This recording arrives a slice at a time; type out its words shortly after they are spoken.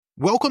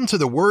Welcome to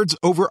the Words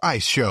Over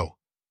Ice show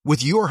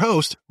with your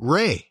host,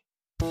 Ray.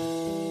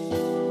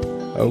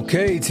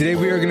 Okay, today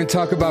we are going to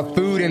talk about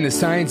food and the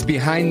science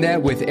behind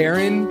that with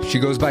Erin. She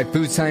goes by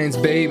Food Science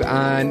Babe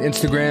on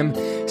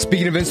Instagram.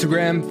 Speaking of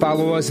Instagram,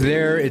 follow us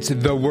there. It's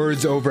the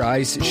Words Over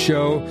Ice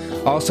show.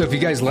 Also, if you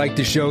guys like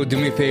the show, do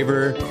me a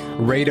favor,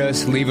 rate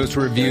us, leave us a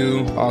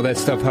review. All that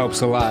stuff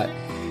helps a lot.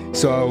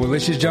 So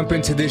let's just jump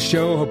into this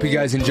show. Hope you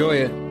guys enjoy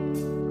it.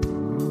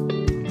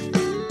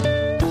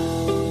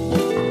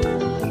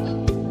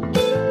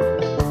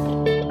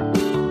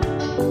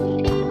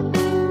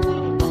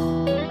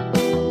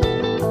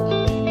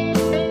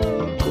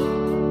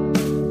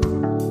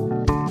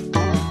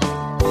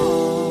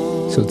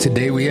 So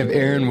today we have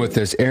Erin with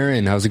us.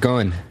 Erin, how's it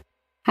going?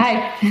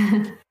 Hi.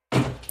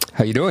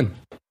 How you doing?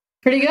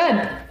 Pretty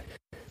good.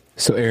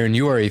 So Erin,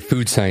 you are a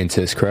food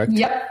scientist, correct?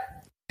 Yep.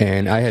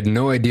 And I had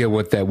no idea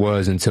what that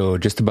was until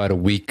just about a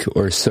week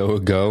or so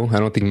ago. I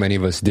don't think many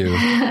of us do.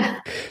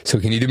 So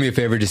can you do me a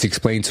favor, just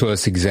explain to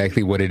us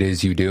exactly what it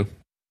is you do?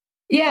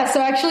 Yeah,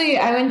 so actually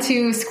I went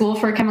to school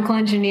for chemical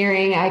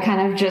engineering. I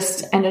kind of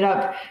just ended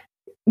up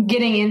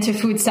getting into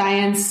food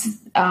science.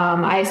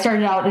 I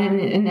started out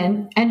in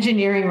an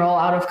engineering role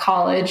out of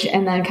college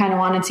and then kind of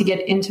wanted to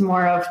get into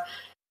more of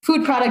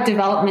food product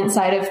development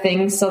side of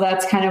things. So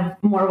that's kind of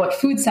more what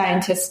food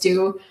scientists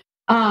do.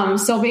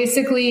 So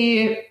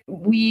basically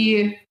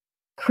we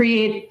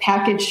create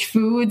packaged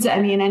foods. I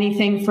mean,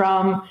 anything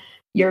from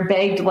your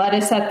bagged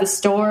lettuce at the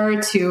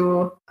store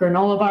to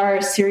granola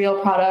bars, cereal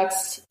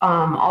products,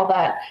 all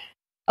that.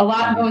 A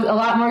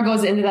lot more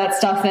goes into that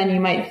stuff than you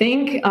might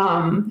think,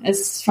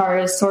 as far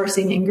as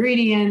sourcing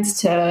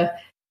ingredients to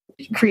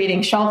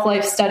creating shelf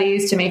life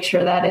studies to make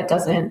sure that it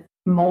doesn't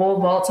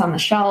mold while it's on the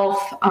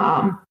shelf,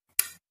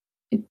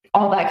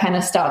 all that kind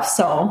of stuff.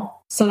 So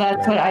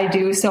that's what I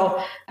do.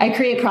 So I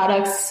create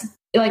products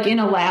like in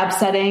a lab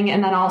setting,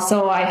 and then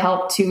also I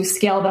help to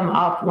scale them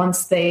up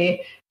once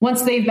they've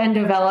been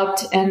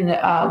developed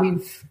and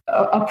we've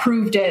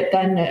approved it,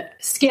 then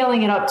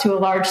scaling it up to a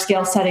large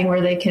scale setting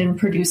where they can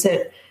produce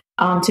it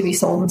to be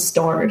sold in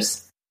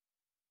stores.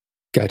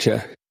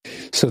 Gotcha.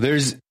 So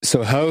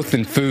health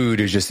and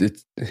food is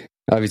it's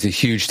obviously a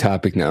huge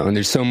topic now. And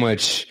there's so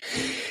much,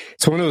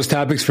 it's one of those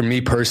topics for me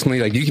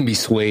personally, like you can be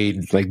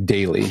swayed like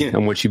daily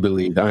on what you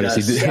believe,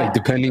 honestly, Yes. like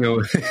depending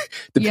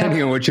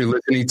on what you're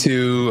listening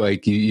to,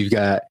 like you've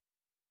got,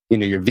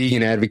 your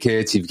vegan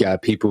advocates, you've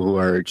got people who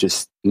are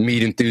just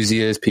meat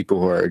enthusiasts, people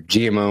who are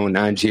GMO,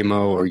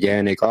 non-GMO,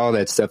 organic, all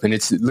that stuff. And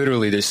it's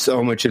literally, there's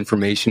so much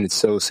information. It's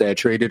so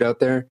saturated out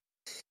there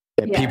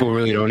that people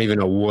really don't even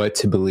know what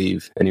to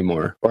believe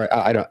anymore. Or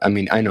I don't.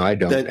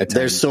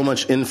 There's so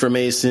much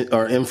information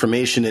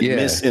and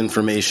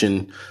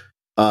misinformation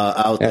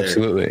out there.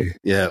 Absolutely.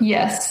 Yeah.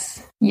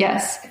 Yes.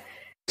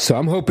 So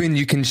I'm hoping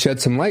you can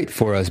shed some light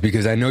for us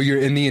because I know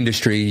you're in the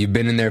industry. You've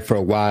been in there for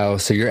a while.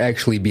 So you're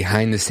actually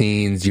behind the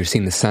scenes. You're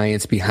seeing the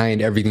science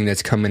behind everything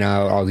that's coming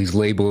out, all these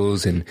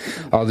labels and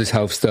all this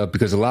health stuff.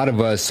 Because a lot of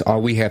us,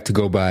 all we have to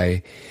go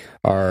by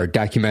are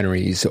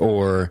documentaries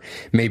or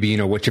maybe,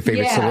 what your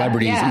favorite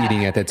celebrity is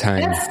eating at that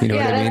time. What I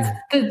mean? That's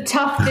the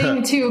tough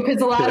thing too,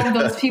 because a lot of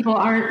those people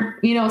aren't,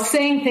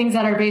 saying things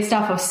that are based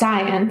off of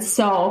science.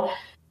 So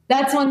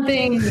that's one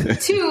thing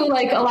too,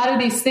 like a lot of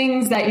these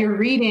things that you're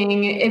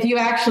reading, if you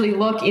actually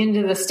look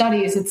into the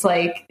studies, it's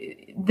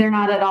like they're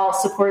not at all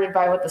supported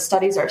by what the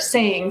studies are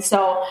saying.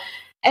 So,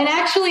 and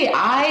actually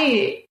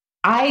I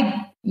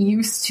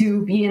used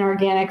to be an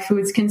organic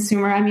foods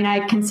consumer. I mean,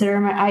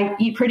 I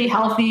eat pretty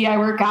healthy. I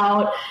work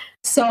out.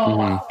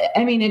 So,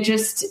 I mean, it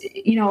just,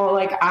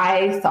 like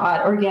I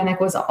thought organic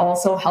was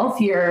also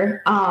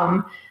healthier.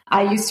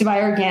 I used to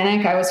buy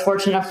organic. I was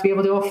fortunate enough to be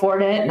able to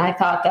afford it. And I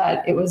thought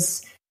that it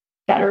was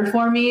better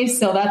for me.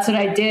 So that's what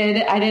I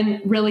did. I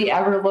didn't really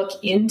ever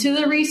look into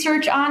the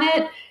research on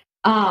it,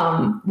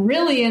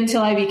 really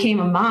until I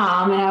became a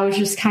mom. And I was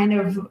just kind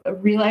of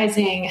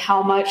realizing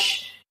how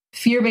much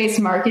fear-based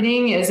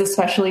marketing is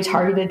especially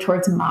targeted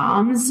towards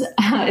moms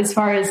as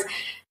far as,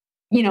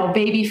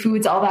 baby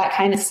foods, all that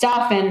kind of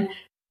stuff. And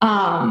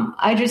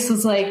I just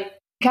was like,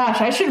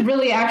 gosh, I should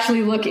really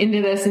actually look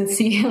into this and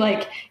see,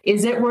 like,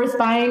 is it worth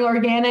buying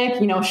organic?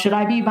 Should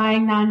I be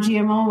buying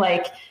non-GMO?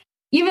 Like,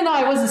 even though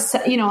I was,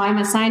 I'm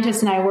a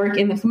scientist and I work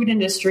in the food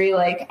industry,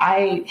 like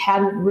I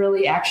hadn't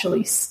really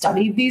actually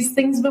studied these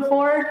things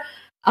before.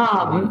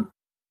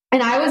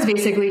 And I was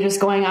basically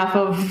just going off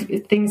of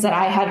things that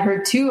I had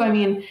heard too. I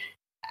mean,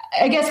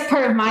 I guess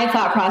part of my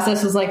thought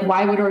process was like,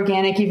 why would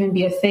organic even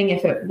be a thing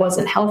if it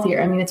wasn't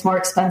healthier? I mean, it's more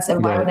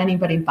expensive. Why would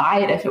anybody buy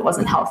it if it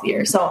wasn't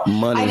healthier? So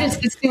I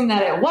just assumed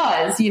that it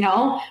was,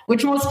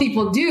 which most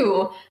people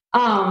do.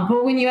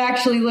 But when you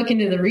actually look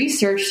into the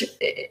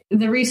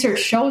research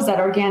shows that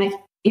organic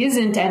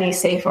isn't any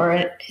safer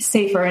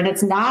and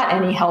it's not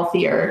any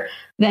healthier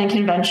than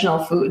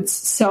conventional foods.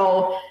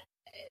 So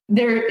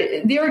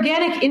the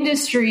organic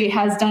industry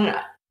has done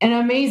an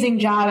amazing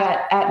job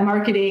at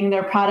marketing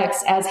their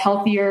products as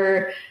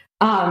healthier,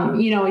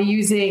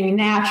 using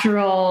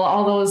natural,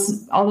 all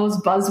those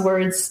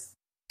buzzwords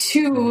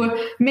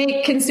to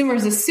make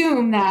consumers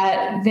assume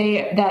that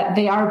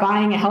they are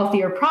buying a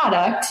healthier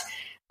product.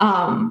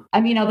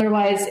 I mean,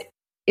 otherwise,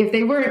 if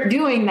they weren't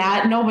doing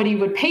that, nobody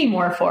would pay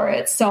more for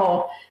it.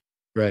 So,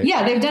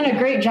 yeah, they've done a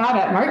great job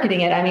at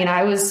marketing it. I mean,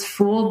 I was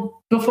fooled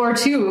before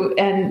too.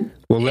 And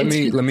let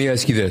me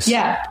ask you this.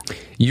 Yeah,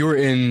 you were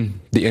in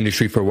the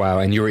industry for a while,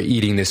 and you were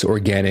eating this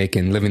organic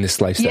and living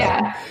this lifestyle.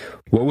 Yeah.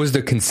 What was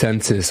the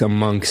consensus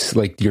amongst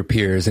like your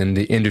peers and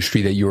the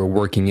industry that you were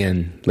working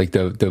in? Like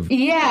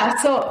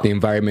the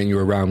environment you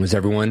were around, was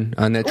everyone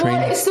on that train?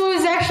 Well, so it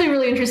was actually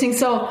really interesting.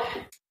 So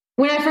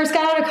when I first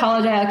got out of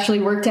college, I actually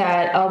worked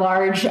at a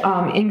large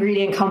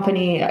ingredient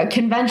company, a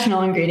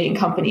conventional ingredient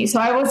company. So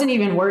I wasn't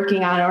even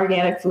working on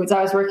organic foods.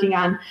 I was working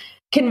on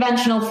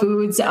conventional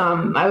foods.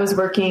 I was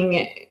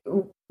working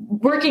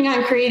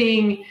on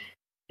creating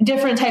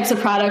different types of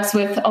products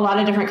with a lot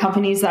of different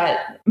companies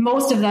that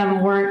most of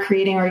them weren't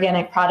creating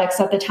organic products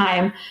at the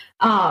time.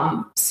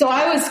 So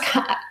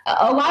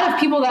a lot of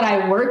people that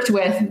I worked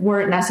with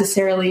weren't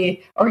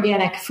necessarily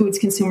organic foods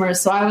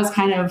consumers. So I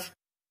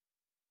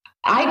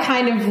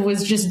kind of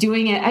was just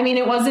doing it. I mean,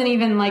 it wasn't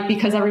even like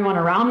because everyone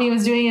around me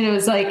was doing it. It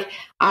was like,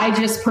 I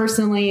just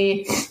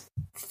personally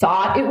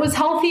thought it was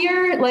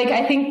healthier. Like,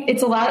 I think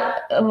it's a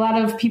lot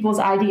of people's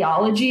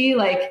ideology.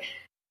 Like,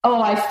 oh,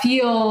 I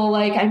feel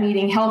like I'm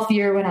eating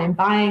healthier when I'm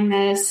buying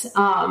this.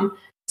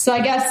 So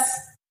I guess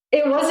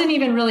it wasn't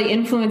even really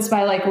influenced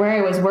by like where I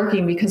was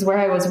working, because where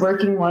I was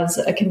working was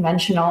a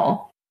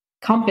conventional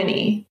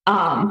company.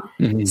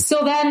 So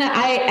then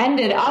I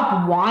ended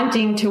up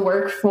wanting to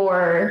work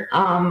for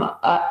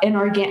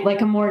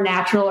a more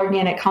natural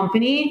organic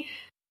company.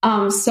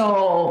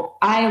 So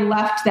I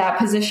left that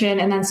position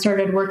and then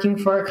started working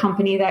for a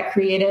company that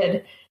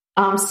created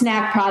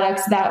snack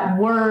products that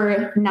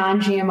were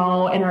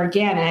non-GMO and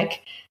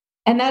organic.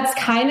 And that's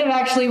kind of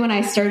actually when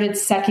I started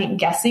second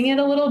guessing it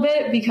a little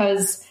bit,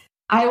 because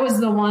I was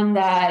the one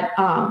that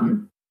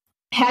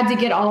had to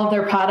get all of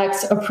their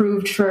products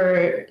approved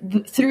through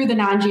the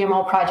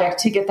non-GMO project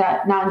to get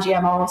that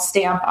non-GMO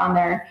stamp on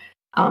their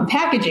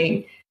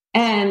packaging.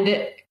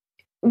 And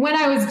when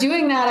I was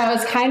doing that, I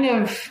was kind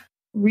of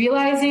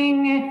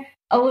realizing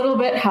a little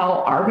bit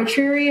how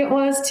arbitrary it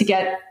was to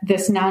get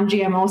this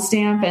non-GMO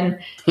stamp, and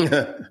kind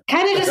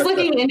of just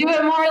looking into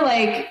it more,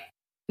 like,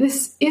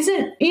 this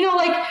isn't,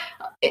 like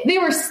they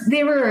were,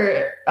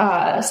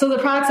 so the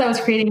products I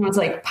was creating was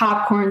like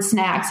popcorn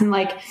snacks, and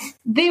like,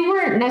 they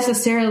weren't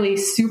necessarily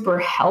super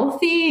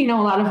healthy. A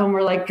lot of them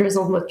were like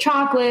drizzled with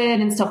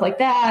chocolate and stuff like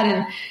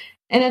that.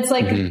 And it's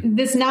like,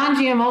 this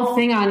non-GMO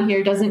thing on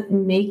here doesn't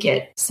make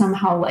it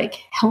somehow like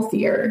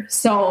healthier.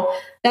 So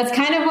that's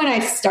kind of when I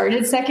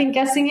started second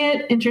guessing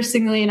it,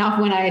 interestingly enough,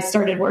 when I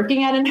started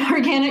working at an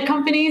organic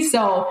company.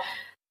 So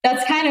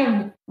that's kind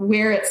of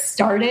where it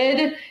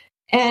started.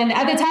 And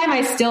at the time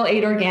I still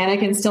ate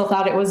organic and still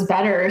thought it was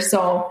better.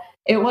 So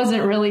it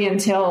wasn't really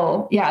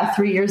until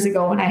 3 years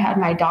ago when I had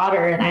my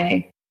daughter, and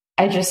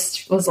I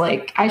just was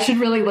like, I should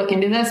really look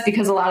into this,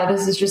 because a lot of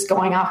this is just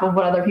going off of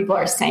what other people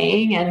are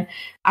saying. And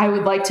I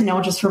would like to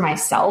know just for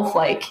myself,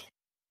 like,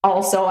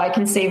 also I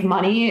can save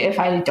money if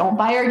I don't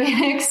buy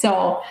organic.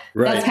 So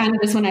that's kind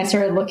of just when I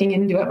started looking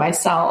into it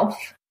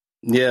myself.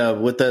 Yeah.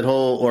 With that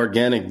whole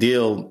organic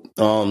deal,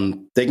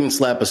 they can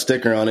slap a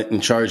sticker on it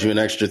and charge you an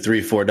extra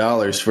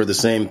 $3-4 for the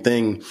same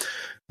thing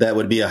that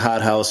would be a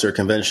hothouse or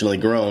conventionally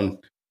grown.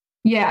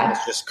 Yeah.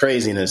 It's just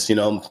craziness,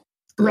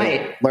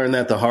 Right. Learn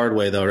that the hard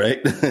way though, right?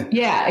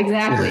 Yeah,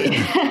 exactly.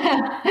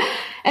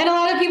 And a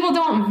lot of people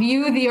don't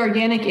view the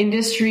organic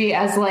industry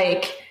as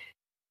like,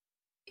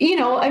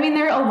 I mean,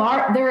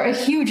 they're a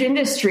huge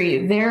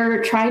industry.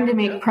 They're trying to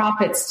make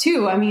profits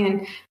too. I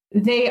mean,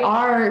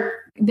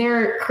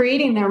 they're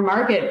creating their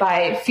market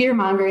by fear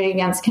mongering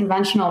against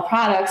conventional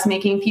products,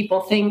 making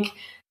people think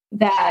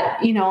that,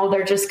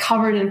 they're just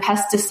covered in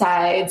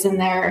pesticides and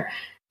they're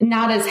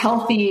not as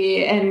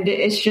healthy, and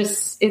it's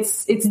just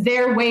it's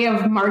their way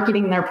of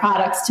marketing their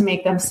products to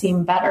make them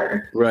seem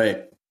better.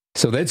 Right.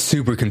 So that's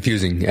super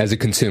confusing as a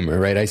consumer,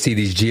 right? I see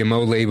these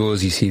GMO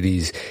labels, you see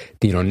these,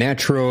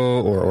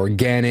 natural or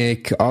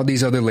organic, all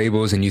these other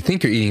labels, and you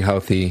think you're eating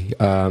healthy,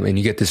 and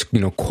you get this,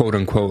 quote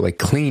unquote, like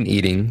clean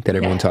eating that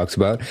everyone talks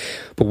about.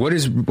 But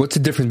what's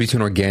the difference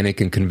between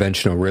organic and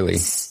conventional, really?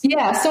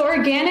 Yeah. So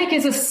organic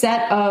is a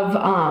set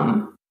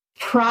of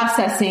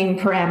processing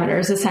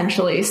parameters,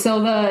 essentially. So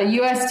the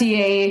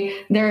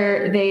USDA,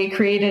 they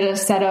created a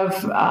set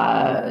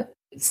of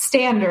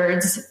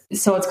standards.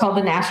 So it's called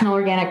the National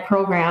Organic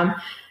Program.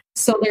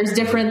 So there's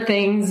different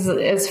things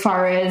as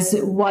far as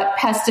what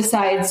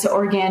pesticides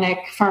organic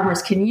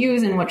farmers can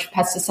use and which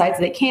pesticides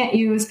they can't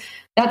use.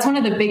 That's one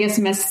of the biggest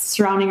myths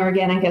surrounding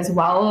organic as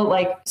well.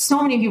 Like,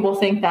 so many people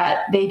think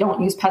that they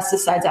don't use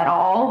pesticides at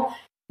all,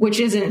 which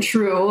isn't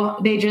true.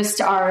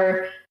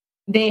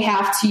 They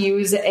have to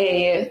use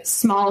a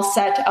small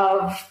set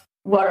of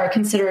what are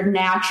considered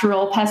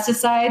natural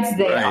pesticides.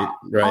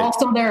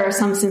 Also, there are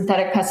some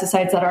synthetic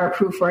pesticides that are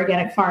approved for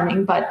organic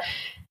farming, but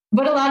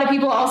a lot of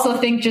people also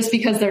think just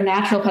because they're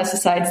natural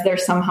pesticides, they're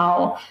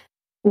somehow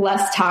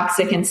less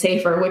toxic and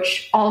safer,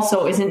 which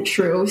also isn't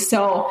true.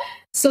 So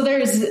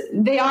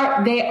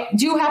they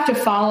do have to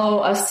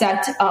follow a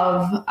set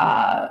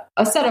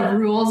of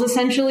rules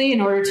essentially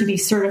in order to be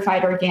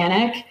certified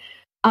organic.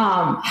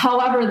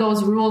 However,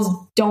 those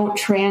rules don't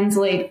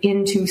translate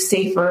into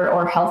safer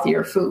or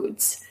healthier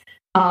foods.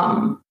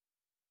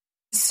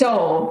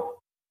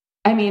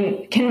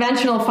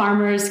 Conventional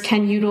farmers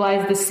can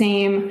utilize the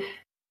same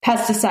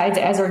pesticides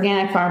as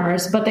organic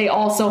farmers, but they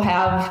also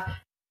have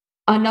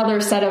another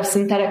set of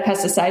synthetic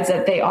pesticides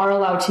that they are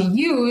allowed to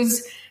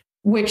use,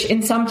 which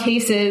in some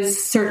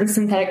cases, certain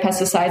synthetic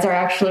pesticides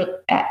are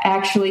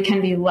actually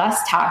can be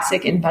less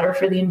toxic and better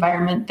for the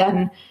environment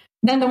than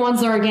the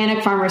ones the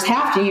organic farmers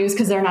have to use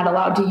because they're not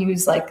allowed to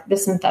use like the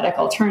synthetic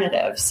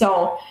alternative.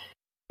 So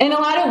in a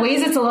lot of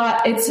ways,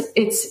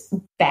 it's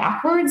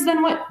backwards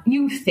than what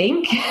you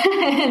think.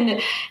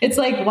 And it's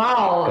like,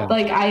 wow,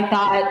 like I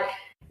thought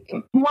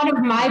one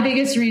of my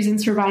biggest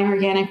reasons for buying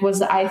organic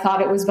was I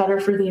thought it was better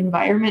for the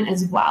environment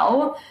as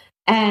well.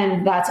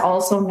 And that's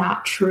also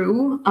not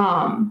true.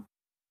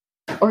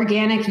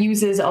 Organic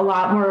uses a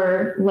lot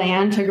more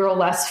land to grow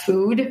less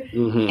food.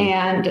 Mm-hmm.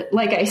 And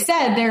like I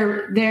said,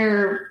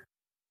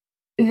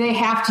 they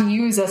have to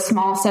use a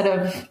small set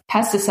of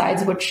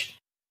pesticides, which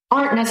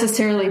aren't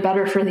necessarily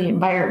better for the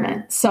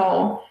environment.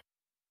 So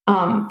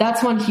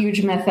that's one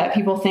huge myth that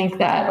people think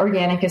that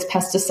organic is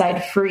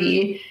pesticide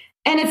free,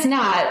 and it's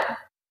not.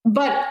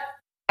 But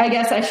I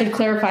guess I should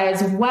clarify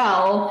as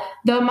well,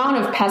 the amount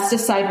of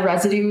pesticide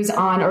residues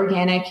on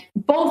organic,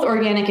 both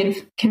organic and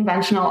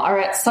conventional, are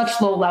at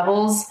such low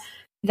levels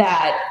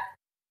that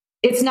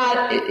it's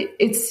not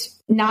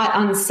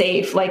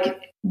unsafe.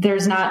 Like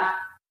there's not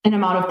an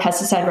amount of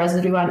pesticide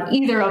residue on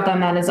either of them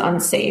that is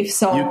unsafe.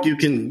 So you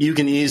can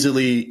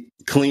easily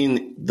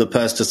clean the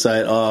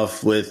pesticide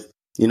off with,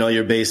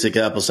 your basic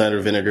apple cider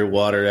vinegar,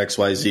 water,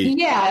 XYZ.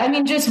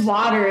 Yeah. Just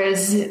water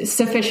is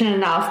sufficient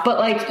enough. But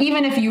like,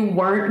 even if you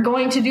weren't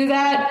going to do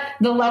that,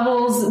 the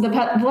levels of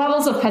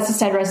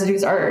pesticide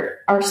residues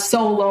are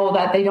so low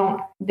that they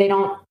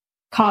don't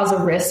cause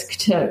a risk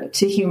to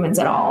humans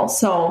at all.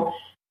 So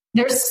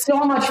there's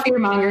so much fear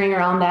mongering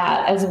around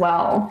that as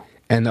well.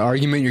 And the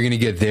argument you're going to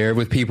get there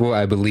with people,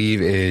 I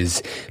believe,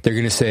 is they're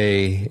going to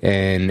say,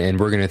 and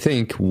we're going to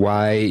think,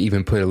 why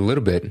even put a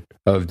little bit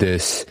of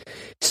this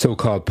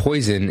so-called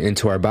poison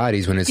into our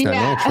bodies when it's not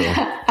natural?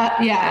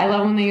 I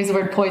love when they use the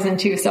word poison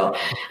too. So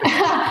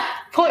I'm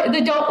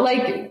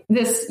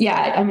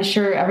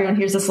sure everyone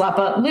hears this a lot,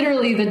 but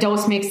literally the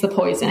dose makes the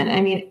poison.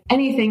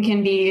 Anything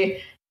can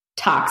be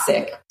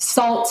toxic.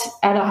 Salt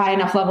at a high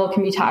enough level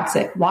can be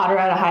toxic. Water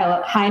at a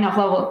high enough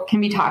level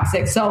can be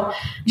toxic. So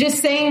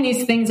just saying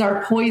these things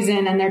are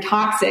poison and they're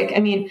toxic,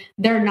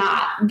 they're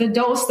not. The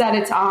dose that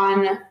it's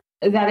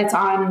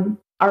on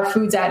our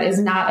foods at is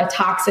not a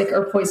toxic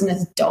or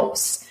poisonous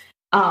dose.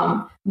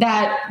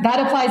 That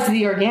applies to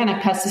the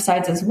organic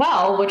pesticides as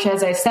well, which,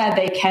 as I said,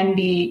 they can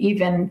be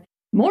even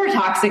more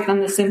toxic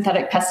than the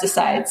synthetic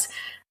pesticides.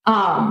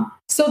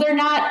 So they're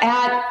not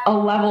at a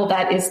level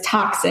that is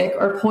toxic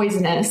or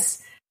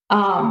poisonous.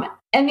 And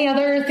the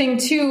other thing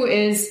too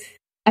is,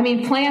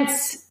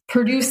 plants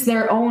produce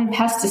their own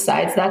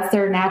pesticides. That's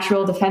their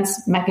natural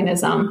defense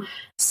mechanism.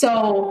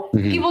 So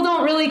people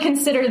don't really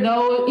consider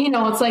those,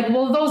 it's like,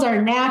 well, those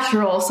are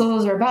natural, so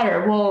those are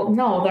better. Well,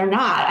 no, they're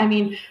not.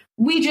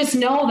 We just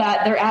know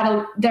that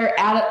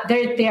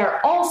they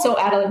are also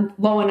at a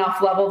low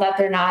enough level that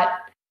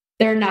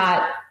they're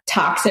not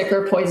toxic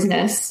or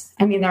poisonous.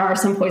 There are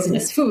some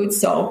poisonous foods,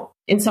 so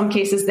in some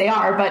cases they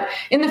are, but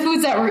in the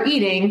foods that we're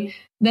eating,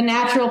 the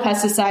natural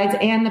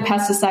pesticides and the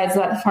pesticides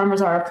that the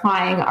farmers are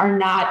applying are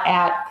not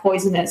at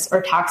poisonous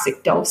or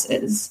toxic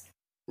doses.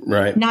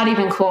 Right. Not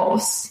even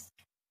close.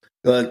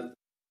 Not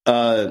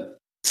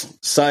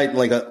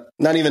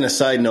even a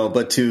side note,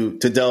 but to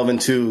delve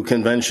into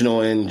conventional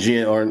and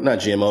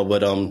GMO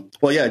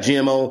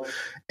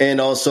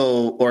and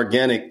also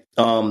organic.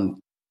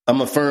 I'm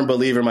a firm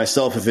believer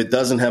myself. If it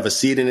doesn't have a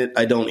seed in it,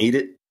 I don't eat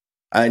it.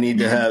 I need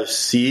to have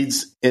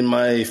seeds in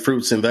my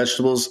fruits and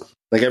vegetables.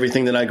 Like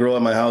everything that I grow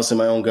in my house, in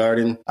my own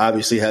garden,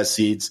 obviously has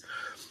seeds.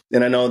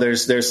 And I know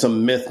there's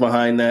some myth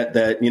behind that,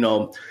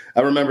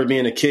 I remember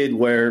being a kid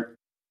where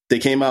they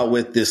came out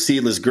with the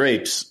seedless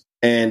grapes.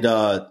 And,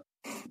 I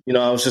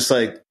was just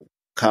like,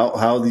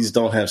 how these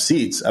don't have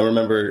seeds? I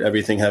remember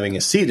everything having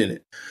a seed in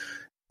it.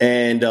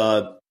 And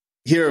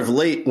here of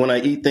late, when I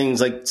eat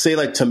things like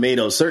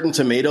tomatoes, certain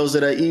tomatoes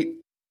that I eat,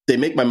 they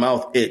make my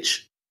mouth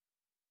itch.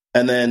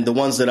 And then the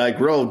ones that I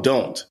grow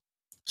don't.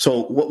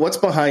 So what's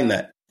behind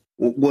that?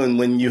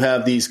 When you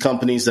have these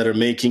companies that are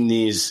making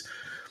these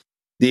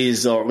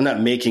are not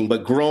making,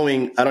 but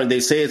growing, they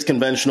say it's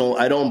conventional.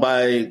 I don't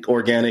buy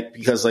organic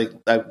because I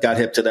got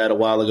hip to that a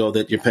while ago,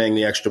 that you're paying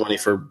the extra money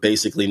for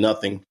basically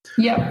nothing.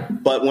 Yeah.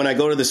 But when I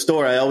go to the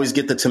store, I always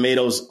get the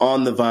tomatoes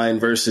on the vine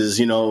versus,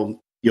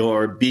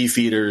 your beef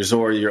eaters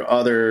or your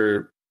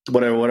other,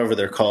 whatever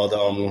they're called.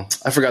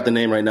 I forgot the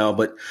name right now,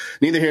 but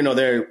neither here nor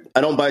there.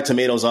 I don't buy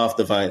tomatoes off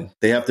the vine.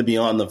 They have to be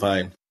on the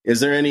vine. Is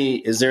there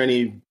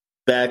any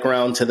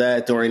background to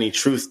that or any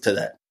truth to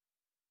that?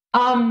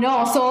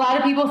 No. So a lot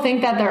of people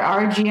think that there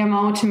are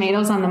GMO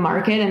tomatoes on the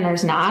market, and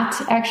there's not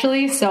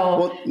actually. So,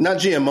 well, not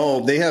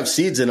GMO. They have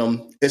seeds in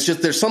them. It's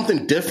just there's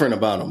something different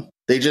about them.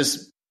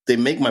 They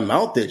make my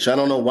mouth itch. I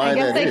don't know why. I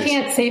guess that I is.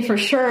 can't say for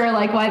sure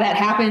like why that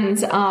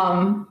happens.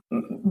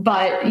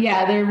 But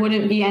yeah, there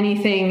wouldn't be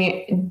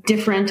anything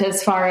different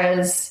as far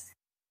as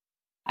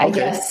I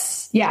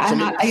guess. Yeah, I'm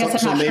not sure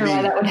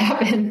why that would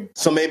happen.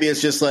 So maybe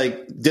it's just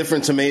like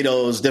different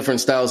tomatoes, different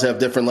styles have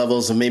different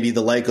levels of maybe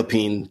the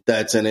lycopene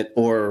that's in it,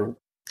 or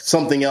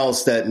something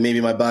else that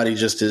maybe my body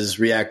just is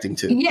reacting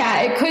to.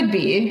 Yeah, it could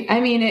be. I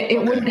mean,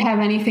 it wouldn't have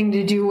anything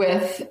to do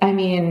with,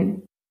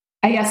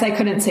 I guess I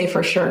couldn't say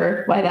for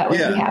sure why that would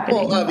be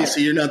happening. Well,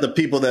 obviously you're not the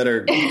people that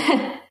are,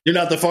 you're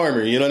not the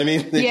farmer, you know what I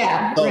mean?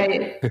 Yeah,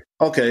 right.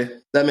 Okay,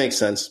 that makes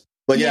sense.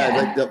 But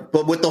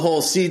but with the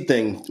whole seed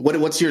thing,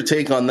 what's your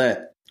take on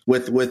that?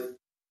 With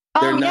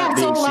there not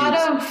being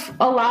seeds?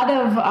 A lot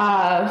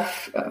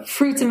of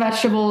fruits and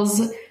vegetables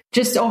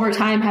just over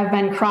time have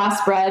been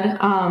crossbred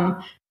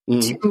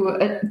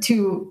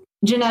to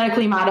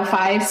genetically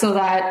modify so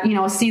that,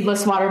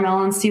 seedless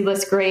watermelons,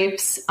 seedless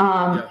grapes,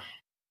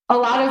 a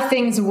lot of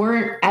things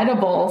weren't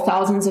edible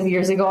thousands of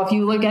years ago. If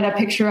you look at a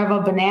picture of a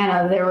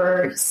banana, there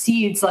were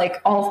seeds,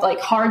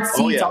 hard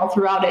seeds all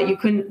throughout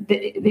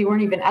it. They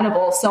weren't even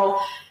edible. So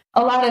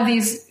a lot of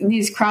these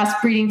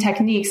crossbreeding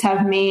techniques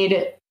have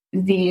made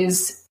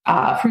these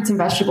fruits and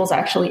vegetables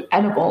actually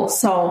edible.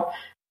 So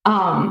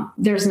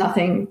there's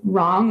nothing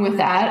wrong with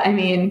that. I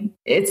mean,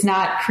 it's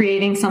not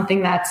creating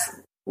something that's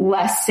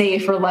less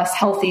safe or less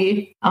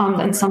healthy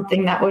than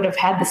something that would have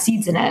had the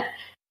seeds in it.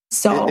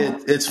 So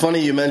it's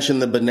funny you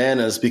mentioned the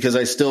bananas because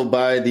I still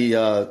buy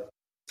the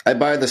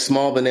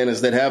small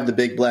bananas that have the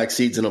big black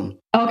seeds in them.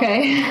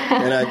 Okay.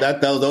 And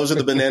those are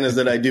the bananas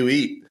that I do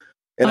eat.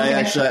 And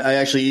I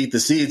actually eat the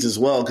seeds as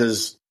well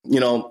because,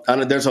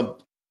 there's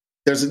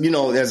as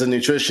a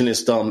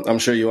nutritionist, I'm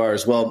sure you are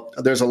as well.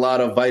 There's a lot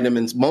of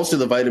vitamins. Most of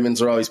the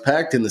vitamins are always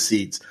packed in the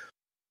seeds.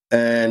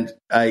 And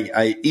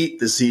I eat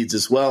the seeds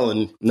as well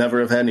and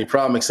never have had any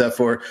problem except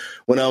for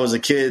when I was a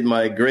kid,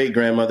 my great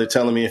grandmother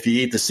telling me if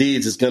you eat the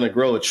seeds, it's going to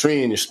grow a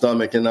tree in your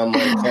stomach. And I'm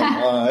like, come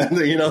on,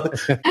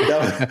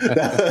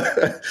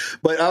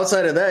 But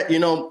outside of that,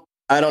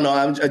 I don't know.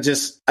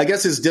 I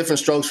guess it's different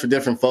strokes for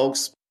different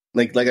folks.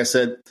 Like I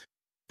said,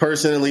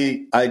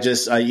 personally, I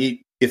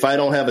eat, if I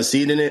don't have a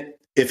seed in it,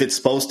 if it's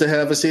supposed to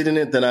have a seed in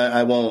it, then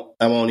I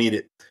won't eat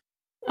it.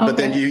 Okay. But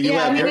then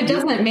it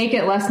doesn't make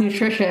it less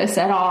nutritious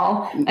at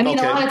all. I mean,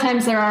 a lot of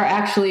times there are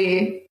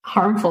actually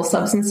harmful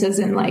substances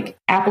in like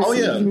apple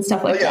seeds and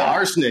stuff like that. Yeah,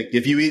 arsenic.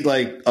 If you eat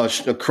like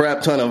a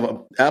crap ton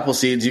of apple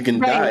seeds, you can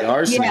die.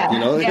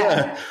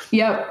 Arsenic,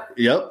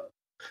 Yep.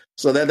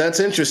 So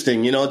that's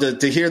interesting,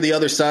 to hear the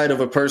other side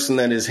of a person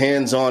that is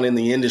hands-on in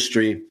the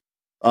industry,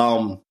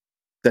 that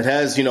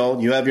has,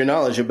 you have your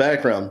knowledge, your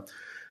background.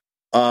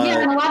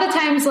 And a lot of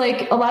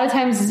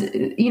times,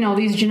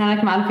 these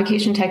genetic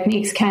modification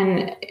techniques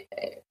can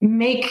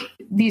make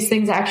these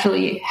things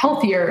actually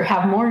healthier,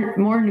 have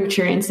more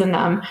nutrients in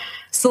them.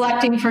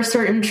 Selecting for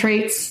certain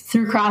traits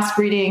through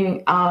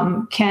crossbreeding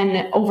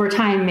can over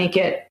time make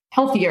it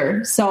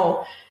healthier.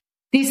 So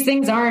these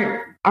things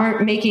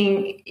aren't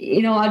making,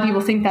 a lot of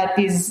people think that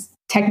these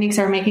techniques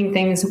are making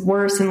things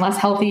worse and less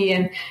healthy,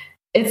 and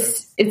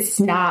it's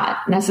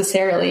not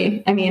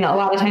necessarily. I mean, a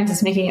lot of times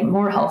it's making it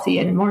more healthy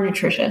and more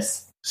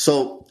nutritious.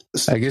 So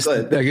I guess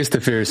the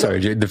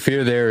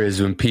fear there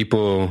is when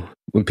people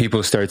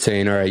start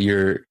saying, all right,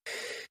 you're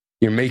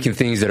making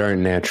things that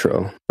aren't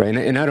natural. Right.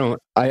 And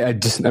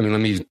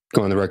let me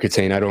go on the record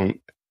saying I don't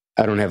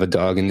have a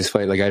dog in this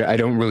fight. Like I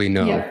don't really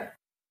know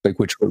like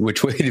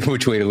which way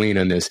to lean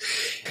on this,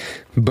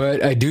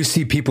 but I do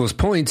see people's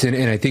points. And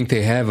I think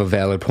they have a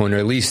valid point, or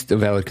at least a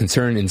valid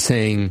concern in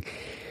saying,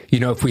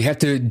 if we have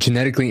to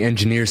genetically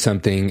engineer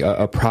something,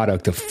 a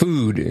product, a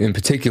food in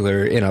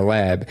particular, in a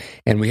lab,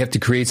 and we have to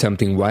create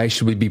something, why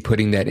should we be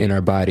putting that in our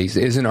bodies?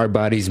 Isn't our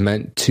bodies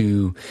meant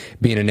to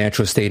be in a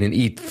natural state and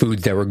eat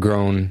foods that were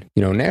grown,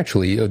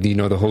 naturally,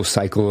 the whole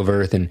cycle of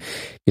Earth? And,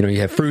 you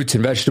have fruits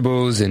and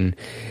vegetables and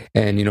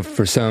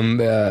for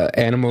some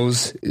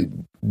animals,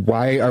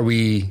 why are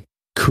we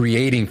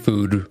creating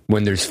food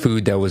when there's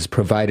food that was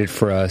provided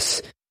for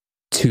us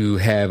to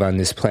have on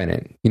this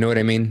planet? You know what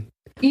I mean?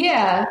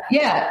 Yeah.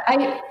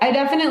 I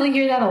definitely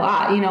hear that a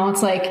lot.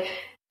 It's like,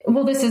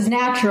 well, this is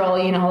natural,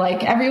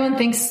 like everyone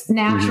thinks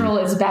natural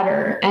is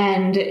better.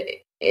 And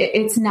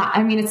it's not.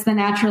 I mean, it's the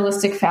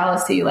naturalistic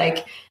fallacy,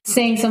 like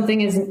saying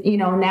something is,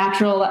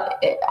 natural.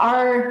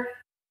 Our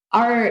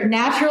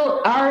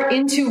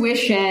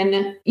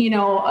intuition,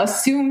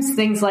 assumes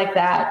things like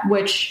that,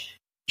 which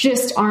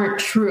just aren't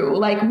true.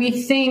 Like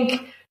we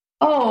think,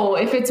 oh,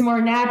 if it's more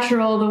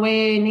natural, the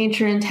way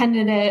nature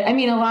intended it. I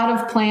mean, a lot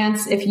of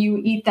plants, if you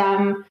eat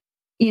them,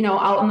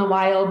 out in the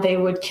wild, they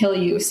would kill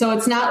you. So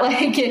it's not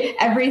like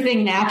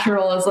everything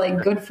natural is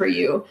like good for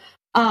you.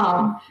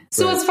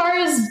 So as far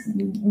as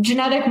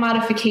genetic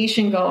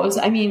modification goes,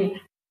 I mean,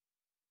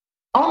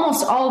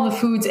 almost all the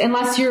foods,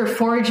 unless you're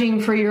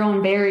foraging for your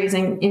own berries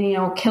and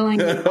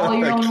killing all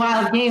your own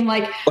wild game,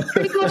 like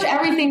pretty much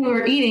everything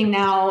we're eating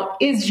now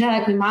is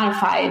genetically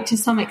modified to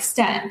some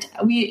extent.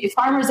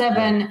 Farmers have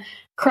been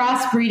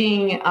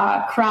crossbreeding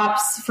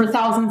crops for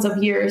thousands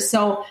of years.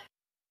 So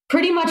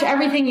pretty much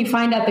everything you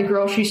find at the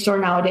grocery store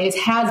nowadays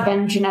has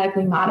been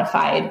genetically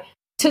modified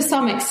to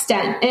some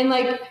extent. And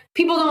like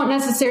people don't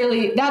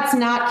necessarily, that's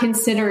not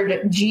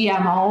considered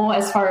GMO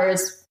as far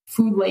as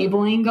food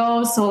labeling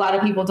goes. So a lot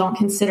of people don't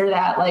consider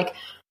that like,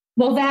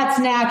 well, that's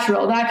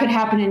natural. That could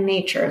happen in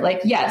nature.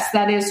 Like, yes,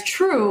 that is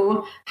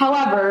true.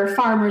 However,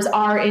 farmers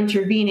are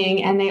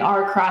intervening and they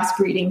are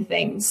crossbreeding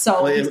things.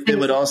 So it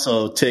would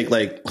also take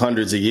like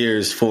hundreds of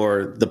years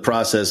for the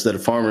process that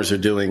farmers are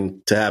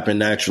doing to happen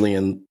naturally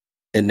in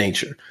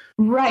nature.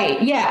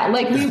 Right. Yeah.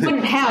 Like we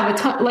wouldn't have a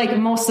ton, like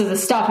most of the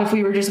stuff if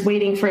we were just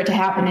waiting for it to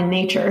happen in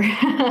nature.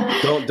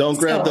 Don't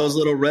grab those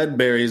little red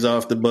berries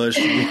off the bush.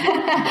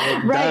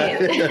 Right.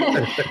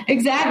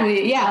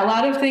 Exactly. Yeah. A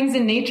lot of things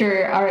in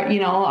nature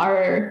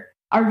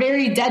are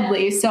very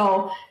deadly.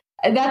 So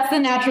that's the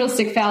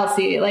naturalistic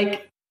fallacy.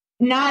 Like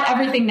not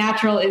everything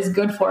natural is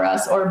good for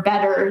us or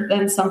better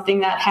than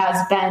something that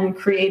has been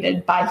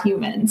created by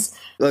humans.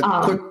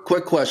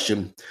 Quick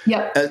question.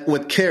 Yep.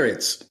 With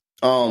carrots,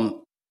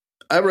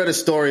 I read a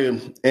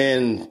story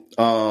and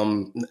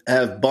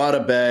have bought a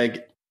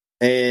bag,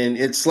 and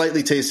it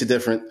slightly tasted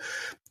different.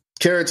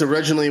 Carrots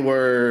originally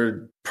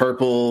were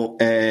purple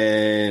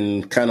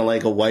and kind of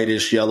like a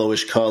whitish,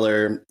 yellowish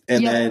color,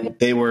 and then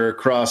they were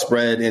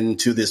crossbred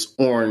into this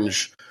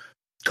orange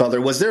color.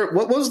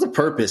 What was the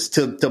purpose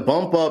to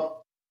bump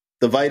up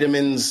the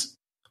vitamins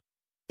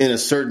in a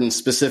certain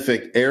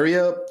specific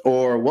area,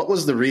 or what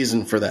was the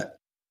reason for that?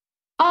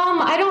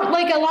 I don't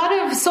like a lot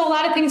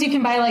of things you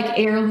can buy like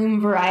heirloom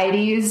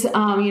varieties, like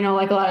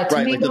a lot of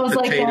tomatoes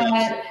like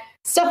that,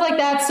 stuff like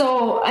that.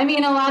 So, I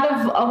mean, a lot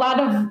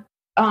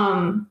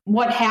of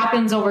what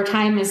happens over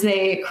time is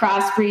they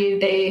crossbreed,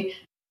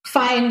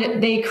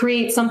 they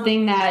create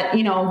something that,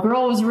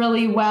 grows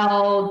really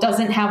well,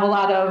 doesn't have a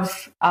lot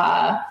of,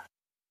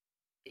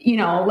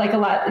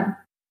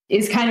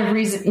 is kind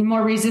of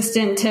more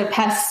resistant to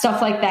pests,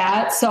 stuff like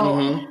that. So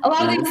a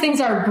lot of these things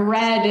are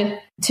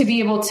bred to be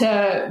able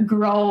to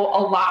grow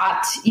a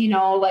lot,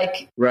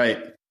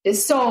 Right.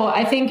 So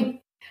I think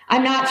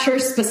I'm not sure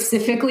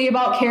specifically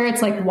about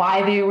carrots, like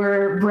why they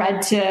were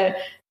bred to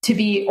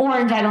be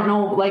orange. I don't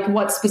know like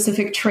what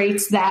specific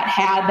traits that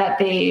had that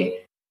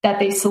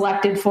they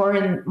selected for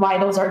and why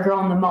those are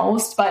grown the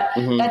most. But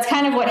that's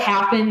kind of what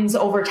happens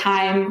over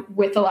time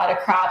with a lot of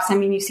crops. I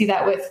mean, you see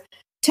that with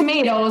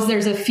tomatoes.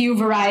 There's a few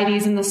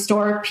varieties in the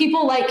store.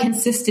 People like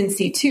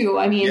consistency too.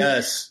 I mean,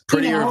 yes,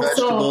 prettier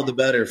vegetable, the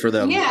better for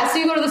them. Yeah. So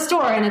you go to the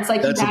store and it's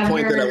like, that's the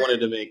point that I wanted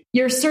to make.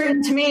 Your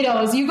certain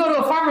tomatoes, you go to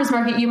a farmer's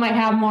market, you might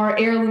have more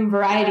heirloom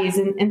varieties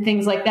and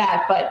things like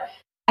that. But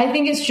I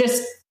think it's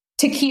just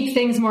to keep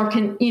things more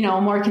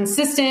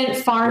consistent,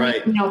 to farm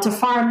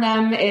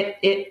them.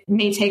 It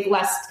may take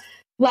less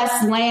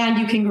land.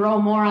 You can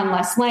grow more on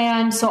less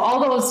land. So all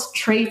those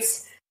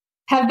traits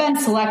have been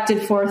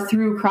selected for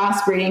through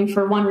crossbreeding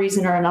for one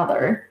reason or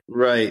another.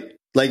 Right.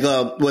 Like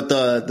with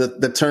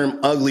the term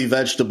ugly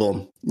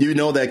vegetable,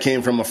 that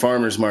came from a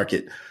farmer's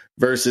market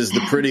versus the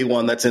pretty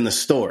one that's in the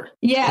store.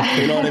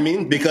 Yeah. You know what I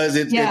mean? Because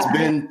it's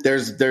been,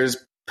 there's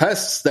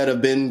pests that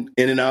have been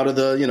in and out of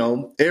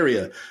the,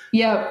 area.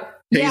 Yep.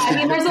 Yeah. I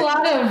mean, there's a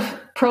lot of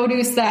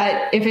produce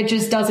that if it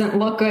just doesn't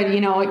look good,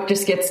 it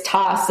just gets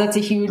tossed. That's a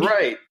huge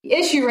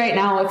issue right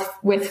now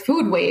with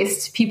food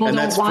waste. People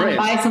don't want to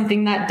buy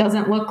something that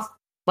doesn't look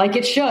like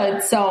it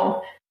should.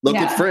 So look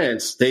at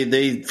France.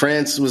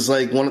 France was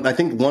like one of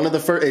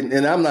the first,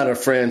 and I'm not a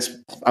France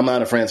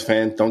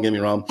fan. Don't get me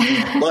wrong.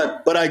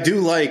 But I do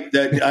like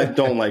that. I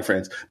don't like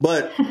France,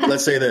 but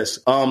let's say this.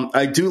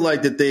 I do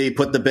like that they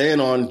put the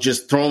ban on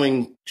just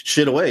throwing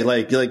shit away.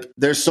 Like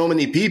there's so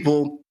many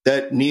people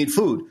that need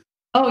food.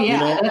 Oh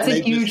yeah. That's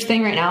a huge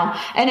thing right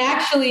now. And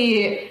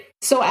actually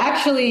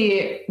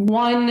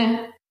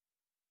one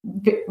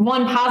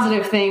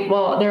positive thing,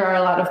 well, there are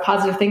a lot of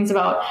positive things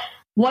about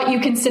what you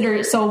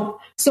consider. So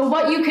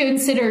what you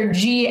consider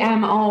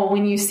GMO,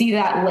 when you see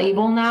that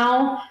label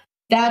now,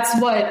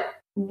 that's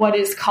what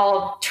is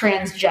called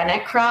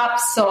transgenic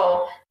crops.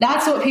 So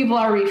that's what people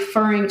are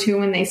referring to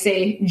when they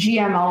say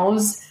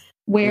GMOs,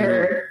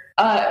 where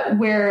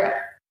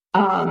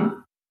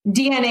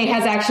DNA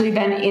has actually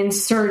been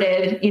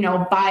inserted,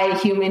 by a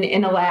human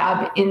in a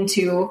lab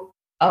into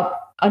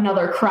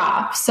another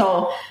crop.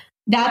 So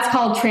that's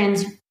called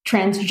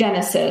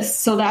transgenesis.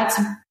 So that's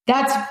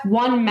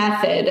one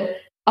method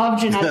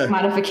of genetic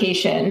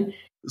modification,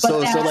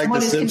 but that's like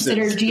what is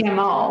considered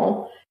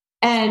GMO.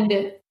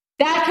 And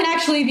that can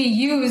actually be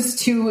used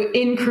to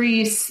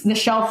increase the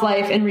shelf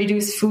life and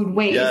reduce food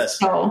waste. Yes,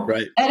 so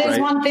that is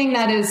one thing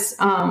that is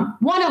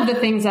one of the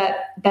things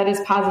that is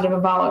positive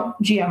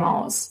about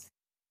GMOs.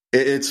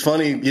 It's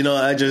funny,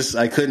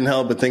 I couldn't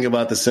help but think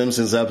about the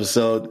Simpsons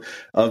episode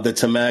of the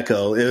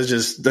tobacco. It was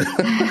just,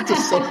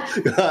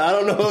 I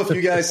don't know if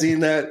you guys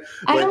seen that.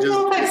 I don't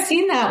know if I've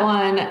seen that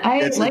one.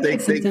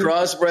 They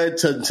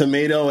crossbred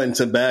tomato and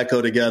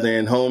tobacco together,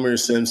 and Homer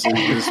Simpson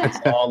was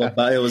all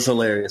about. It was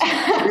hilarious.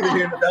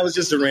 That was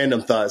just a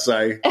random thought.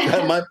 Sorry,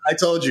 I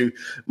told you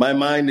my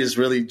mind is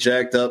really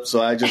jacked up,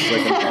 so I just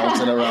I'm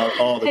bouncing around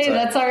all the time. Hey,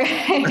 that's all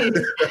right.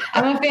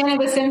 I'm a fan of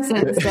the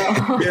Simpsons,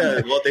 so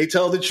yeah. Well, they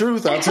tell the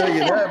truth. I'll tell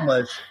you that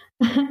much.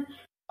 I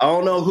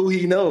don't know who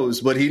he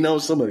knows, but he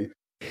knows somebody.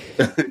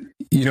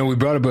 We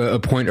brought up a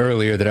point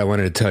earlier that I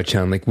wanted to touch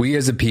on. Like, we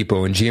as a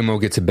people, and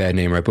GMO gets a bad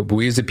name, right? But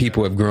we as a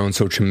people have grown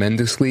so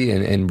tremendously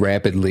and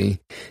rapidly.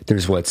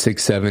 There's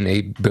 6, 7,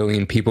 8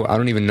 billion people. I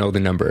don't even know the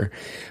number.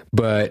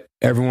 But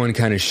everyone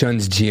kind of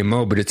shuns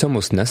GMO, but it's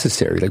almost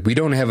necessary. Like, we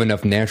don't have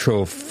enough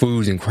natural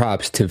foods and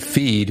crops to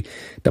feed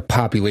the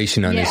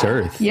population on this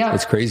earth. Yeah.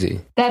 It's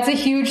crazy. That's a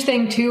huge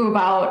thing, too,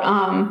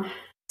 about...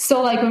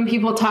 So when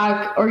people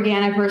talk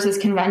organic versus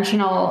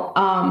conventional,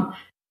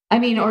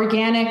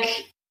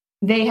 organic,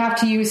 they have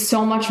to use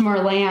so much more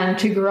land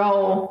to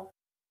grow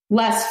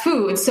less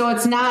food. So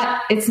it's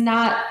not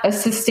a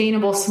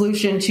sustainable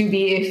solution to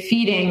be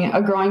feeding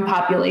a growing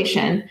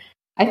population.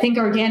 I think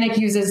organic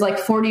uses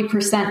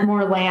 40%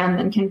 more land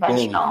than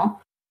conventional.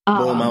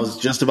 Boom. I was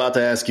just about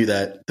to ask you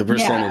that, the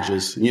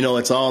percentages. Yeah.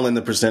 It's all in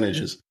the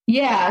percentages.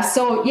 Yeah.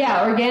 So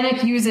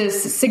organic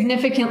uses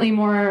significantly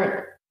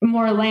more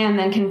land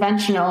than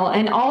conventional,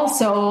 and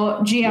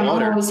also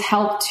GMOs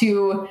help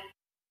to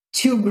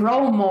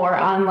grow more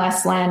on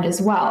less land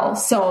as well.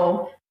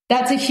 So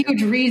that's a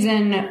huge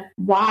reason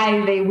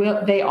why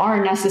they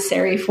are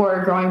necessary for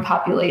a growing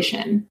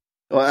population.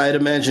 Well, I'd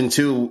imagine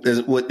too,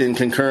 in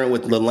concurrent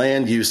with the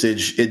land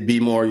usage, it'd be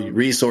more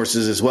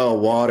resources as well,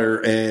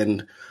 water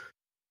and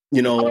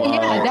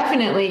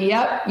definitely.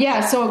 Yep. Yeah.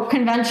 So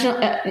conventional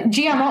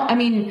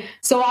GMO.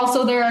 So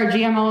also there are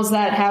GMOs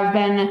that have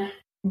been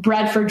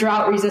bred for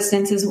drought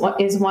resistance is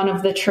one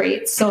of the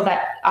traits. So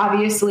that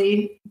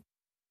obviously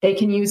they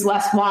can use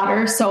less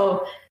water.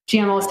 So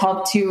GMOs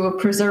help to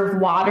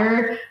preserve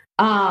water.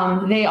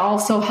 They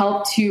also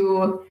help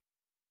to,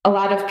 a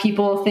lot of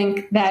people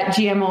think that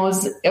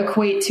GMOs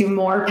equate to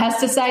more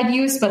pesticide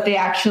use, but they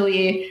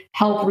actually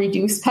help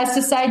reduce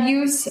pesticide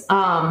use.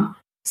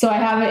 So I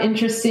have an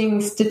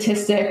interesting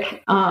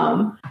statistic.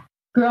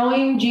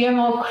 Growing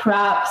GMO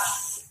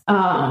crops,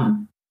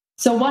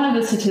 so one of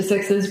the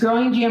statistics is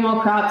growing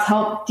GMO crops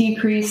help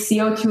decrease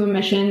CO2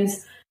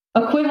 emissions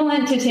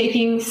equivalent to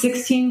taking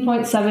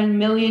 16.7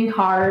 million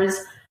cars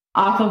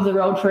off of the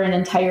road for an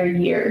entire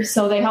year.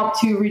 So they help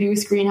to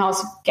reduce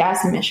greenhouse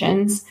gas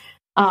emissions,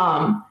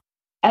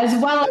 as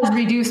well as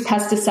reduce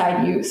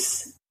pesticide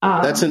use.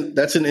 That's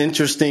an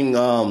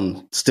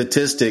interesting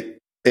statistic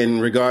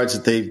in regards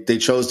that they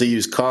chose to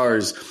use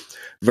cars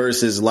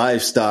versus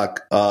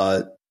livestock.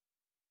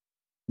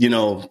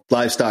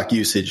 Livestock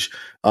usage,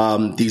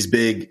 these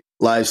big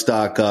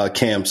livestock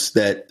camps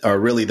that are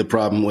really the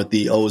problem with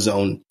the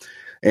ozone.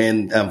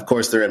 And of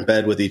course, they're in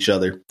bed with each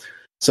other.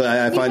 So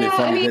I find it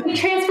funny.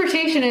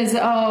 Transportation is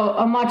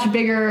a much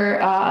bigger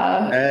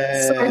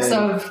source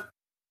of.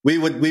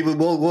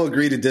 We'll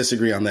agree to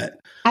disagree on that.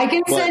 I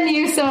can send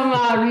you some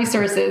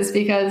resources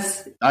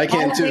because I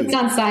can too. It's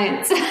on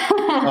science.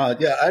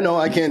 Yeah, I know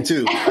I can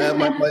too.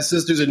 My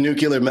sister's a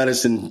nuclear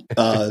medicine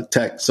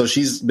tech, so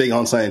she's big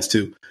on science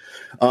too.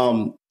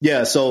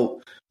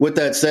 So with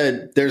that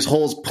said, there's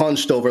holes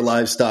punched over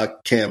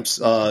livestock camps.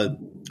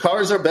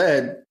 Cars are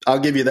bad, I'll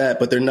give you that,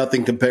 but they're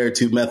nothing compared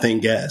to methane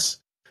gas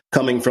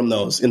coming from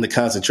those in the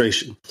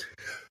concentration.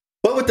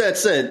 But with that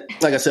said,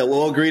 like I said,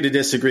 we'll agree to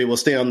disagree. We'll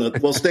stay on.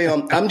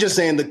 I'm just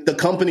saying the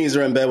companies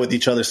are in bed with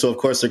each other, so of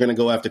course they're going to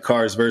go after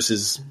cars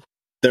versus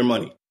their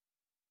money.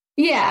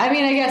 Yeah,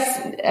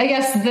 I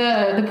guess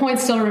the point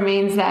still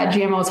remains that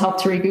GMOs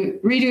help to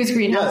reduce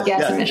greenhouse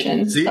gas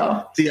emissions. See,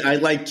 I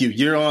like you.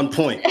 You're on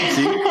point.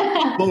 See,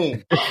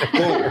 boom,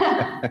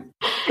 boom.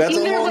 That's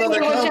a whole other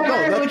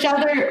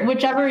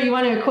whichever you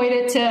want to equate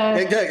it to.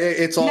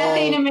 It's all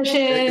methane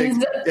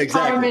emissions,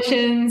 car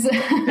emissions.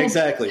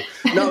 Exactly.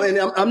 No, and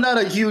I'm not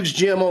a huge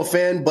GMO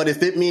fan, but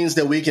if it means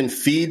that we can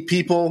feed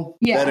people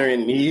that are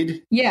in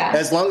need,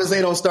 as long as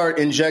they don't start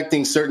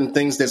injecting certain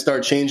things that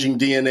start changing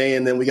DNA,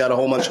 and then we got a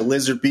whole bunch of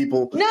lizard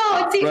people. That's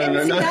what people.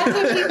 And that's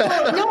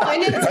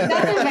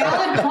a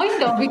valid point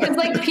though, because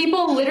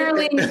people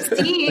literally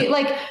see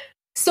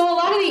So a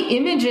lot of the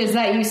images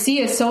that you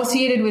see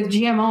associated with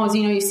GMOs,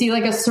 you see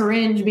a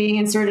syringe being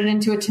inserted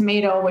into a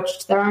tomato,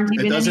 which there aren't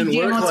even any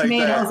GMO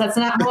tomatoes. That's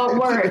not how it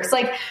works.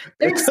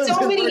 There's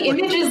so many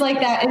images like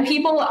that. And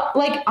people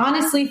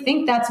honestly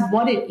think that's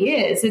what it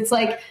is. It's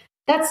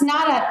that's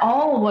not at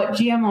all what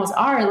GMOs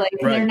are.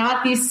 They're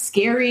not these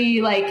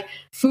scary,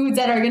 foods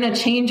that are going to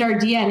change our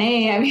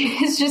DNA. I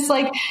mean, it's just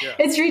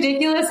it's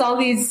ridiculous. All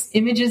these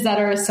images that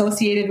are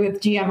associated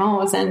with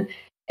GMOs. And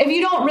if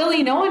you don't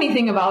really know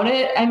anything about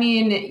it, I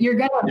mean, you're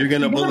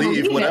gonna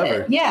believe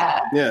whatever.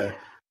 Yeah. Yeah.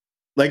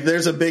 Like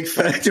there's a big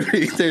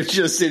factory. They're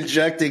just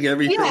injecting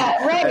everything.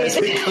 Yeah, right.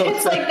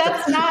 It's like,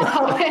 that's not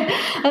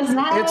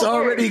how it's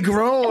already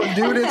grown,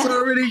 dude. It's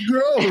already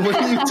grown. What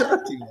are you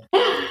talking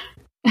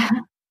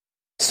about?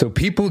 So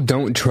people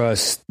don't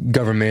trust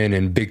government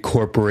and big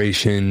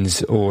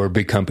corporations or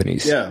big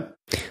companies. Yeah.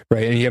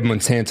 Right. And you have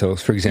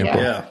Monsanto, for example.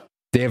 Yeah.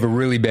 They have a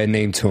really bad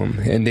name to them,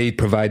 and they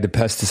provide the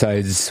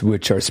pesticides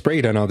which are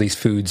sprayed on all these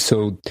foods.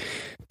 So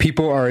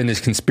people are in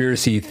this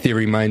conspiracy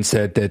theory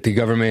mindset that the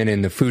government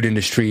and the food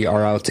industry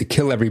are out to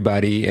kill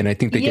everybody. And I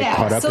think they get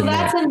caught up in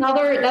that.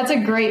 That's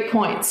a great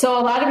point. So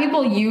a lot of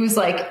people use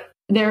like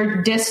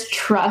their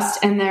distrust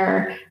and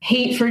their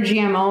hate for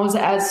GMOs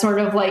as sort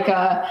of like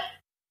a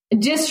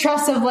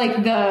distrust of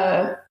like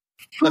the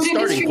food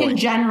industry in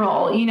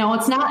general. You know,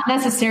 it's not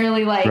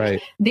necessarily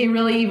like they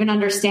really even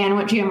understand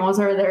what GMOs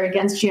are. They're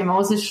against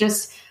GMOs. It's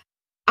just,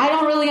 I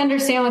don't really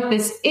understand what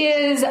this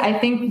is. I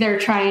think they're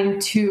trying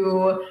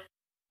to,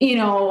 you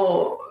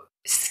know,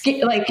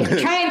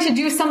 trying to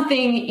do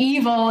something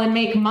evil and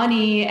make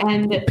money.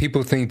 And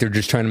people think they're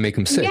just trying to make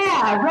them sick.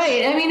 Yeah,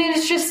 right. I mean,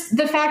 it's just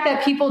the fact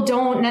that people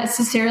don't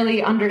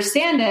necessarily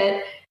understand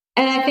it.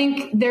 And I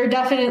think they're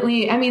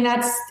definitely, I mean,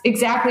 that's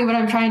exactly what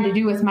I'm trying to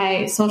do with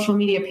my social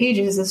media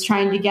pages, is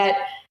trying to get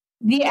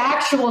the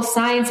actual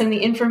science and the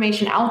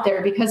information out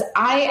there, because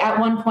I, at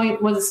one point,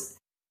 was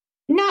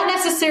not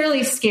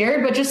necessarily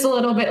scared, but just a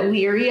little bit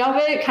leery of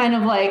it. Kind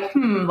of like,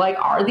 like,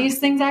 are these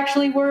things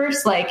actually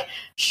worse? Like,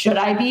 should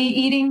I be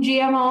eating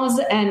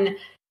GMOs?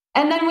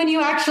 And then when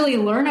you actually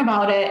learn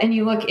about it and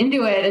you look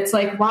into it, it's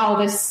like, wow,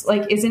 this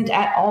like isn't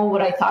at all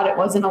what I thought it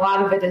was. And a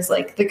lot of it is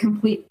like the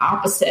complete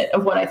opposite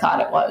of what I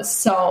thought it was.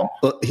 So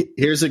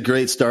here's a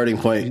great starting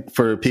point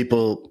for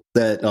people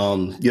that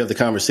you have the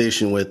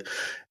conversation with.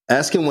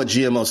 Ask them what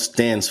GMO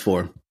stands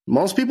for.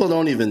 Most people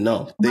don't even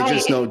know. They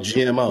just know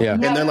GMO. Yeah.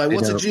 And they're like,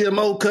 what's a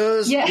GMO,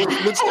 cuz? Yeah. It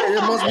must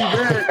be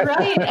bad.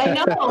 Right, I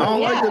know. I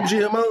don't like the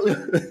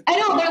GMO. I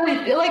know.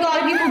 They're like a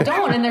lot of people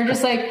don't. And they're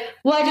just like,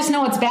 well, I just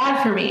know it's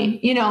bad for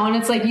me. You know, and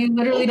it's like, you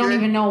literally don't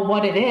even know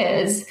what it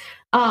is.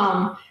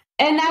 And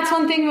that's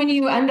one thing when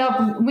you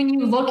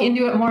look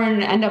into it more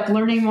and end up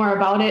learning more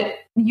about it,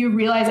 you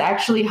realize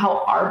actually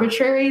how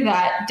arbitrary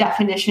that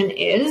definition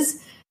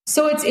is.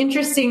 So it's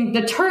interesting.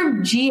 The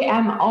term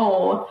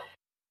GMO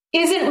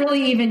isn't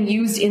really even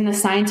used in the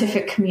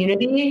scientific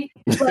community.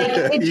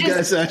 Like, you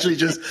guys actually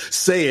just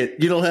say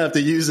it. You don't have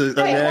to use an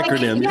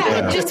acronym.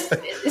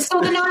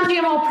 So the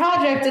Non-GMO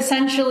Project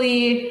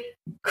essentially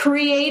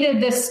created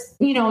this,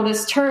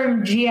 this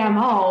term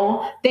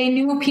GMO. They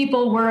knew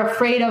people were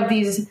afraid of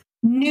these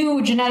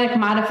new genetic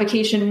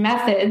modification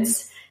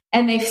methods,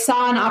 and they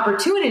saw an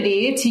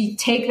opportunity to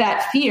take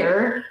that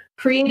fear,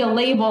 create a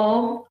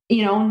label,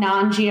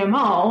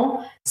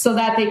 non-GMO, so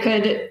that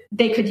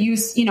they could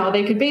use,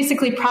 they could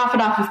basically profit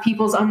off of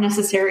people's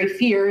unnecessary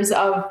fears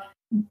of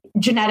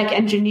genetic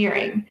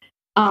engineering.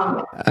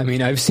 I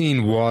mean, I've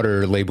seen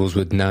water labels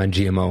with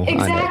non-GMO.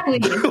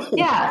 Exactly. On it.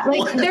 Yeah.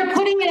 Like they're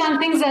putting it on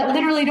things that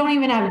literally don't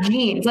even have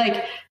genes,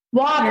 like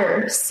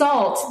water,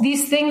 salt.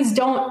 These things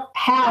don't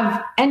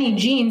have any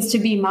genes to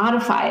be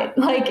modified.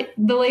 Like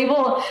the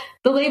label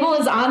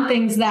is on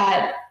things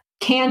that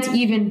can't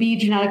even be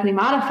genetically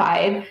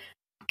modified.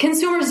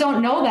 Consumers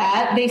don't know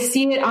that. They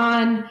see it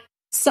on,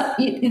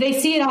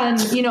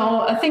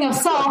 a thing of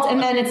salt, and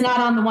then it's not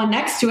on the one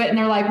next to it. And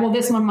they're like, well,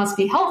 this one must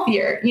be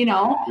healthier,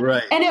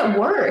 Right. And it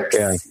works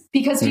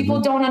because people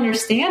don't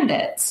understand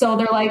it. So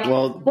they're like,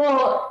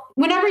 well,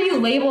 whenever you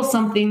label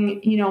something,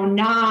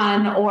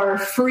 non or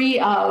free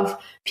of,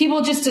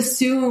 people just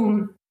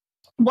assume,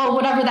 well,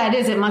 whatever that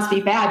is, it must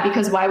be bad,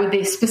 because why would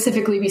they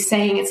specifically be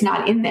saying it's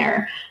not in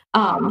there?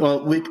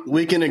 Well,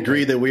 we can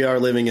agree that we are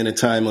living in a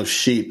time of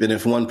sheep, and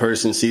if one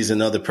person sees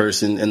another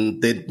person,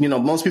 and they,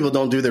 most people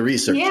don't do their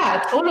research.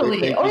 Yeah, totally.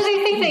 They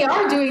think they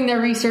are doing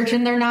their research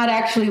and they're not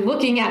actually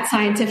looking at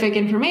scientific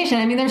information.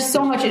 I mean, there's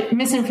so much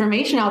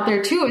misinformation out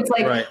there too. It's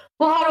like,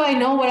 well, how do I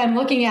know what I'm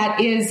looking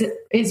at is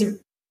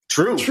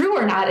true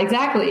or not?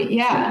 Exactly.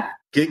 Yeah.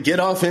 Get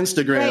off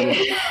Instagram. Right.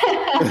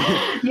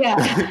 Yeah.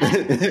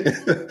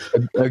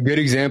 A good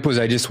example is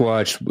I just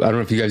watched, I don't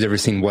know if you guys ever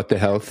seen What the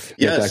Health,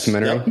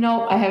 documentary. Yep.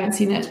 No, I haven't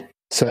seen it.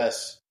 So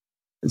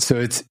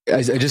it's,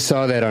 I just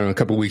saw that a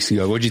couple weeks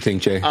ago. What'd you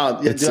think, Jay?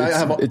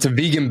 It's a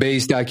vegan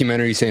based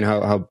documentary saying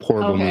how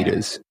horrible meat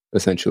is,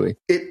 essentially.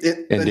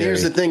 And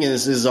here's the thing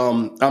is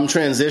I'm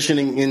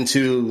transitioning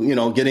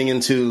into, getting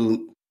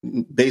into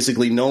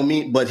basically no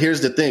meat. But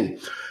here's the thing.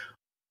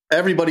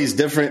 Everybody's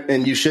different,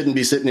 and you shouldn't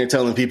be sitting there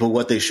telling people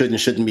what they should and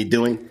shouldn't be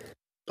doing.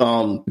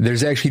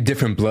 There's actually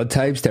different blood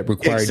types that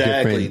require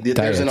different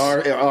diets. There's an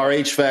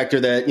RH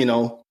factor that,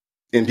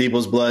 in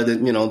people's blood,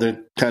 that, they're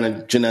kind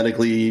of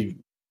genetically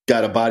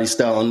got a body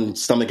style and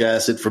stomach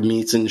acid for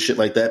meats and shit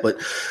like that. But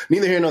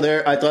neither here nor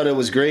there. I thought it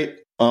was great.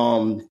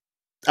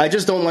 I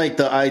just don't like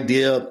the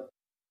idea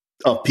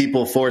of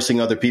people forcing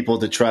other people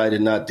to try to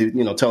not do,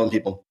 telling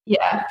people.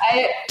 Yeah.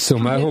 So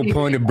my whole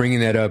point of bringing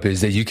that up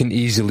is that you can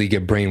easily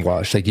get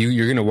brainwashed. Like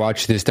you're going to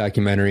watch this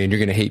documentary and you're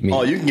going to hate meat.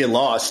 Oh, you can get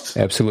lost.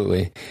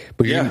 Absolutely.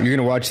 But you're going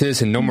to watch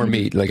this and no more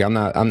meat. Like I'm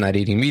not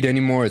eating meat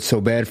anymore. It's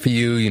so bad for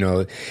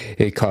you.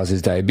 It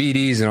causes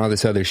diabetes and all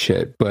this other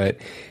shit. But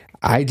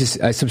I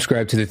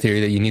subscribe to the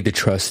theory that you need to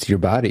trust your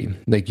body.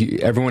 Like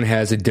everyone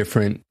has a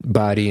different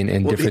body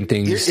and different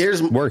things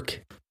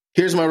work.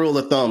 Here's my rule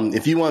of thumb.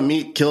 If you want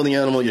meat, kill the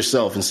animal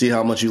yourself and see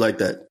how much you like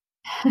that.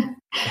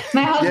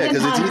 My husband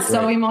hunts,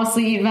 so we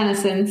mostly eat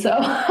venison. So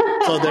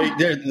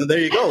there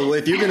you go.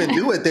 If you're going to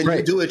do it, then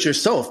you do it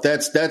yourself.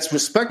 That's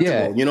respectable.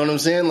 Yeah. You know what I'm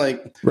saying?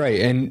 Like,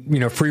 right.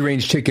 And free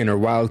range chicken or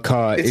wild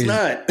caught. It's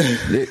not.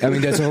 I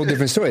mean, that's a whole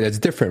different story. That's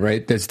different,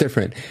 right? That's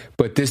different.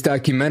 But this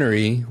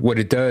documentary, what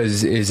it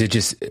does is it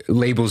just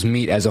labels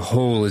meat as a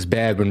whole as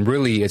bad, when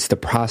really it's the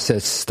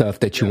processed stuff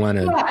that you want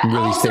to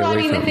really stay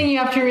away from. The thing you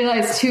have to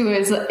realize too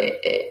is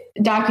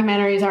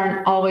documentaries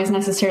aren't always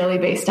necessarily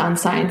based on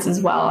science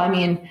as well. I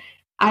mean,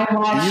 I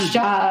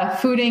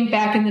watched Food Inc.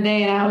 back in the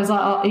day, and I was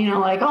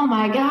like, oh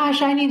my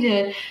gosh, I need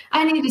to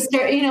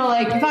start,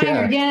 buying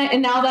organic.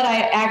 And now that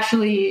I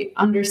actually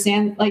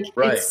understand,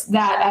 it's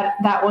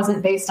that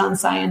wasn't based on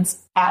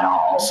science at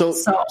all.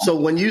 So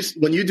when you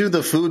do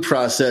the food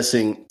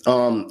processing,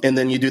 and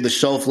then you do the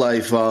shelf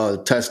life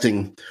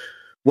testing,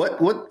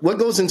 what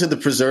goes into the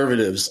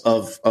preservatives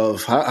of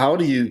how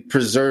do you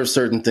preserve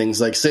certain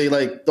things? Like say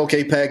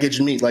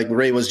packaged meat, like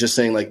Ray was just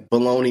saying, like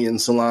bologna and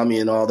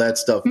salami and all that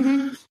stuff.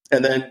 Mm-hmm.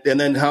 And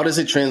then how does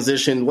it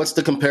transition? What's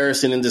the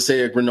comparison into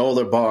say a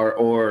granola bar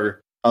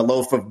or a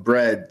loaf of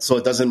bread so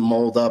it doesn't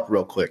mold up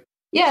real quick?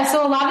 Yeah.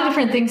 So a lot of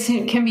different things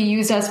can be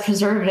used as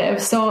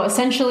preservatives. So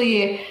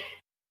essentially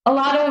a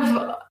lot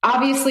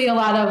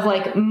of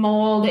like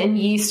mold and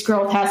yeast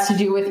growth has to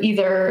do with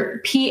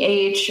either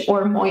pH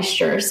or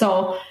moisture.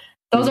 So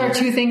those are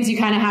two things you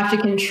kind of have to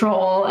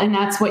control, and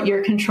that's what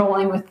you're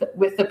controlling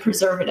with the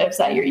preservatives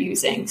that you're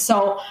using.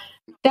 So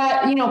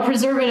that,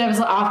 preservatives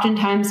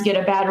oftentimes get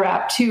a bad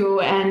rap too,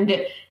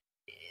 and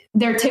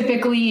they're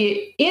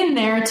typically in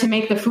there to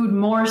make the food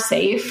more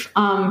safe.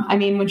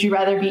 Would you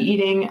rather be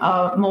eating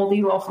a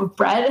moldy loaf of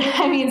bread?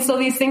 So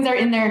these things are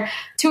in there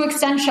to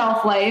extend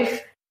shelf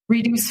life,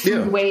 reduce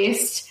food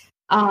waste,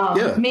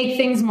 make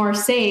things more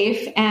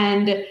safe.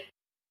 And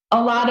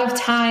a lot of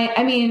time,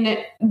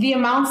 the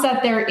amounts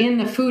that they're in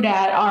the food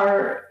at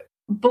are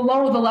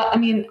below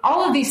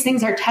all of these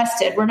things are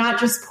tested. We're not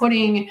just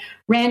putting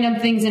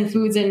random things in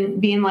foods and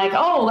being like,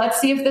 oh,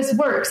 let's see if this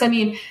works.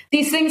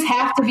 These things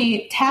have to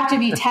be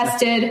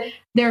tested.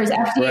 There's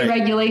FDA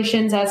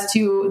regulations as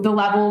to the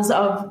levels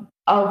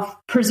of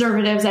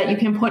preservatives that you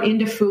can put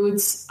into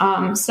foods.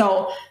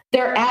 So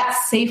they're at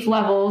safe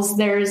levels.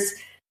 There's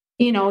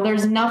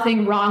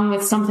nothing wrong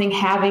with something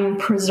having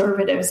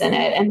preservatives in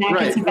it. And that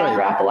gets a bad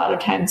rap a lot of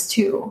times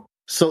too.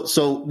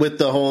 So with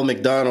the whole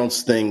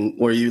McDonald's thing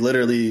where you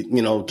literally,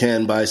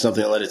 can buy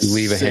something and let it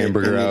leave a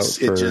hamburger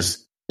out. It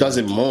just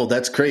doesn't mold.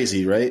 That's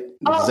crazy, right?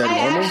 Oh, I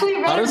actually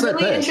read a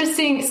really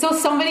interesting. So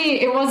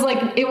it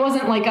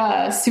wasn't like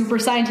a super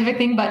scientific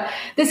thing, but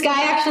this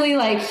guy actually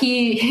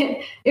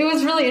it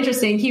was really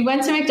interesting. He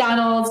went to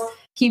McDonald's.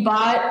 He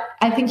bought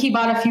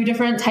a few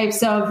different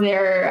types of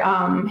their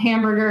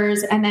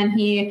hamburgers, and then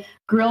he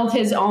grilled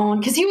his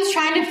own because he was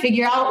trying to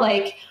figure out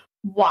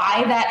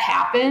why that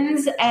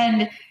happens.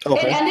 And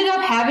it ended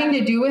up having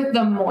to do with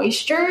the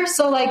moisture.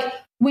 So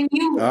when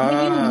you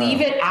leave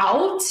it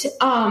out,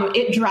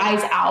 it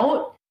dries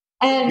out,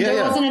 and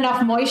there wasn't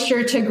enough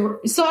moisture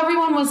so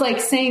everyone was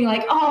saying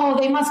oh,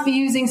 they must be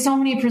using so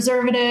many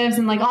preservatives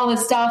and all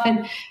this stuff.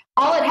 And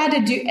all it had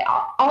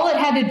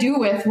to do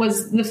with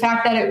was the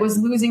fact that it was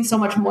losing so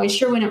much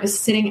moisture when it was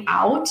sitting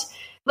out.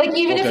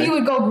 Even if you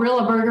would go grill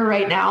a burger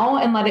right now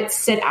and let it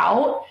sit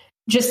out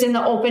just in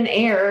the open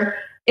air,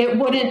 it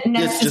wouldn't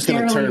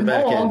necessarily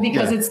mold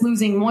because it's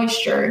losing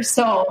moisture.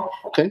 So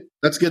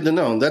that's good to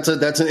know. That's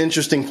an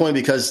interesting point,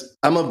 because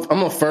I'm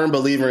a firm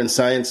believer in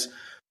science.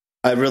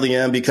 I really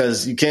am,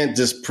 because you can't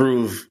just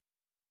proof.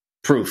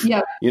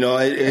 Yep.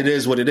 It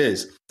is what it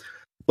is.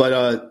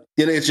 But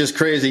it's just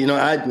crazy.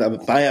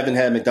 I haven't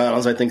had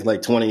McDonald's, I think,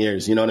 20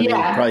 years. You know what I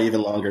mean? Probably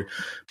even longer.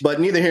 But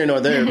neither here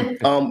nor there.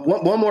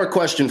 One more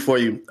question for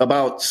you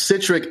about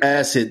citric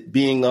acid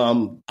being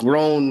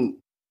grown,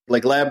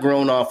 lab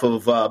grown off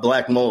of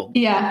black mold.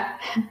 Yeah.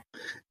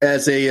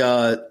 As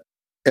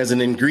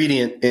an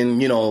ingredient in,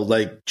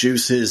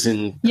 juices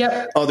and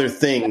other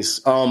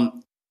things.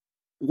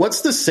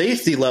 What's the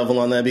safety level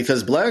on that?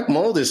 Because black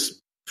mold is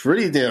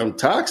pretty damn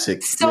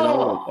toxic.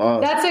 So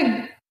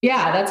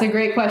that's a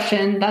great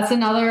question. That's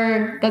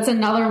another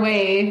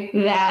way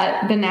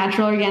that the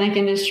natural organic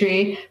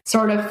industry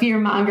sort of fear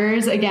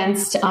mongers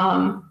against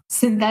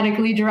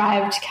synthetically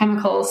derived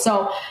chemicals.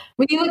 So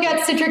when you look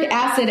at citric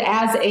acid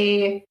as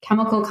a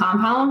chemical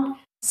compound,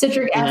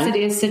 citric acid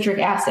is citric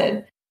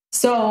acid.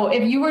 So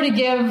if you were to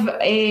give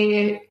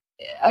a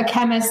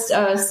chemist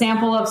a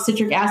sample of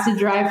citric acid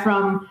derived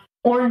from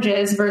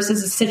oranges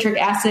versus a citric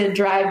acid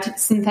derived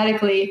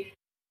synthetically,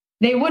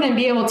 they wouldn't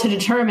be able to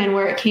determine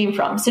where it came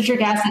from.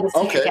 Citric acid is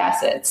citric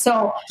acid.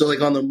 So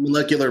like on the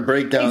molecular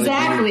breakdown.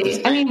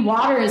 Exactly. I mean,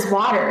 water is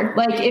water.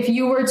 Like if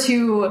you were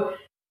to,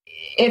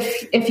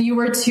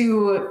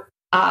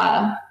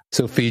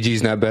 so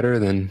Fiji's not better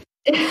than.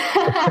 No,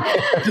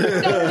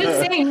 just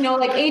saying,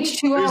 like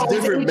H2O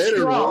is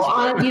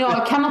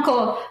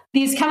H2O.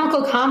 These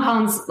chemical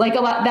compounds, like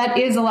that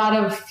is a lot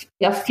of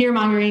fear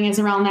mongering is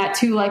around that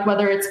too. Like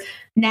whether it's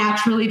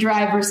naturally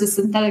derived versus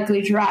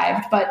synthetically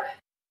derived, but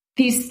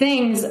these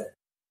things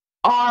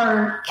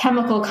are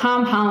chemical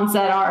compounds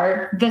that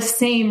are the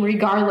same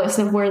regardless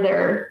of where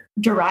they're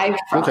derived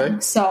from.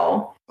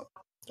 So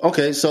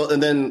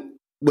and then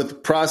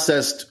with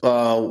processed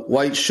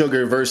white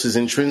sugar versus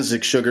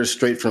intrinsic sugar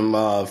straight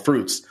from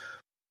fruits,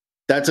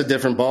 that's a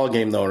different ball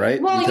game though,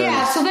 right? Well,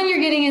 yeah. So then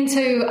you're getting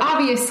into,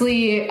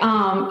 obviously,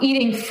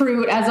 eating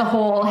fruit as a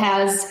whole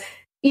has,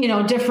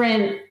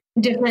 different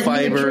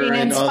fiber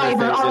nutrients, all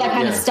that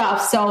kind of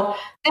stuff. So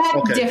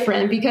that's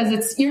different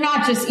because you're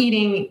not just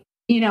eating,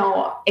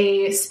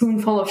 a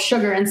spoonful of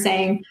sugar and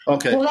saying, well,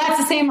 that's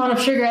the same amount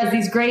of sugar as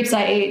these grapes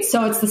I ate.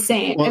 So it's the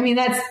same. Well, I mean,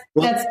 that's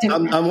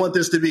different. I want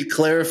this to be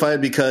clarified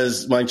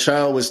because my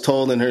child was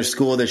told in her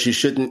school that she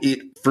shouldn't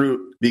eat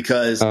fruit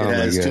because it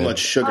has too much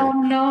sugar. Oh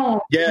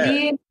no.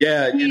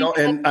 Yeah.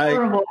 And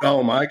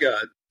oh my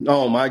God.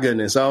 Oh my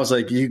goodness. I was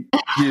like, you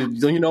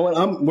know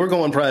what? We're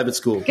going private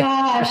school.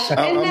 Gosh.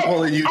 I'm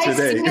pulling you today. I've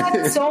seen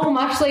that so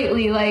much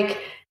lately. Like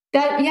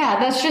that. Yeah.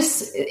 That's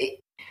just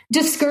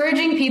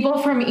discouraging people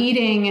from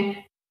eating,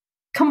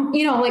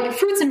 like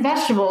fruits and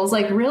vegetables.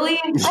 Like really?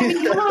 I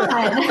mean, come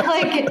on.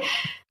 Like,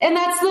 and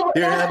that's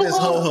this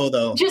ho-ho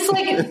though. Just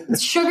like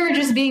sugar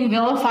just being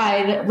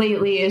vilified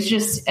lately is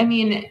just, I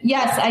mean,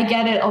 yes, I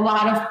get it. A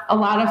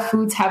lot of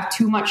foods have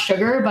too much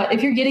sugar, but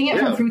if you're getting it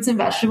from fruits and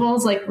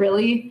vegetables, like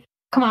really,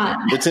 come on.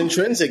 It's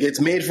intrinsic.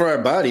 It's made for our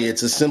body.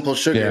 It's a simple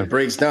sugar. Yeah. It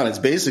breaks down. It's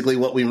basically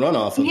what we run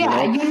off of. Yeah,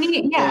 I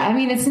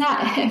mean, it's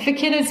not, if a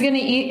kid is going to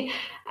eat,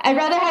 I'd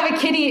rather have a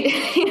kid eat,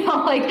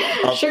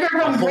 sugar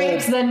from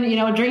grapes than,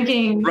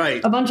 drinking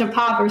a bunch of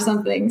pop or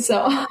something.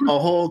 So a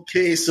whole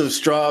case of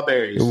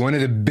strawberries. One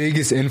of the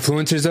biggest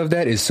influencers of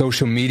that is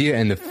social media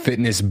and the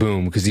fitness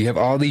boom, because you have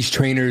all these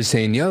trainers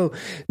saying, yo,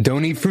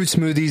 don't eat fruit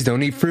smoothies,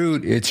 don't eat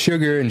fruit. It's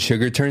sugar and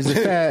sugar turns to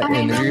fat and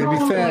then you're going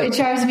to be fat. It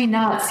drives me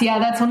nuts. Yeah,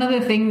 that's one of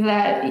the things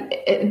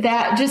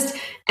that just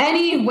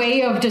any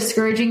way of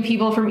discouraging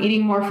people from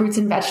eating more fruits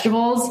and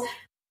vegetables,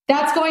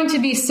 that's going to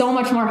be so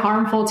much more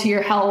harmful to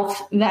your health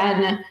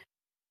than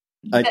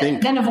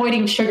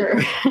avoiding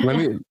sugar.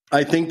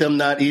 I think them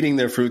not eating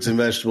their fruits and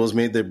vegetables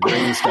made their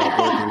brain stop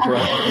working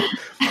properly.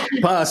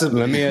 Possibly.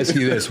 Let me ask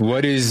you this: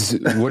 what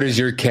does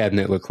your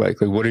cabinet look like?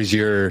 Like, what is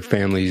your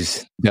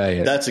family's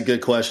diet? That's a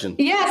good question.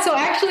 Yeah, so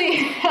actually,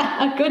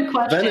 a good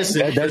question.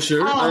 Venison, that's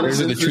sure. There's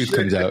where the truth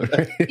comes out.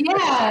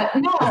 Yeah,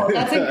 no,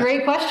 that's a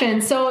great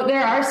question. So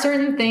there are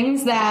certain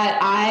things that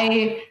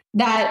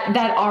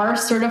that are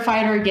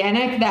certified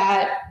organic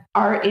that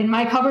are in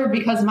my cupboard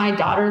because my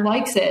daughter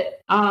likes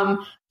it.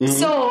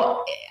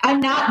 So I'm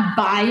not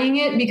buying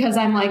it because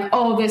I'm like,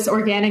 oh, this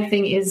organic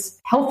thing is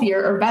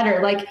healthier or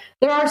better. Like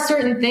there are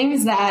certain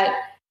things that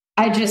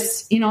I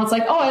just, it's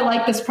like, oh, I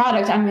like this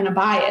product, I'm going to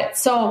buy it.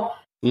 So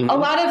a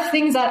lot of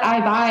things that I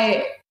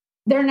buy,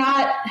 they're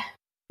not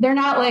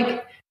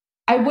like,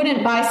 I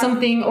wouldn't buy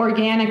something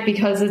organic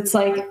because it's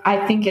like,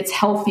 I think it's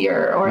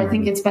healthier or I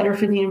think it's better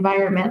for the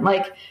environment.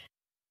 Like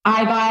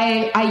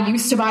I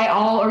used to buy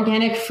all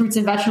organic fruits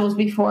and vegetables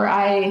before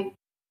I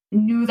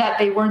knew that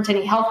they weren't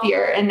any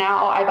healthier. And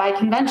now I buy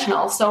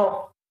conventional.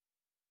 So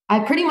I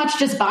pretty much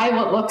just buy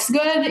what looks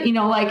good.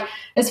 Like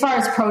as far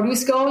as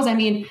produce goes, I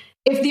mean,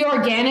 if the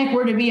organic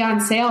were to be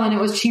on sale and it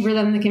was cheaper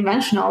than the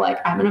conventional, like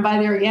I'm going to buy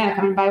the organic,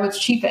 I'm going to buy what's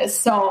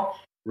cheapest. So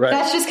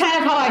that's just kind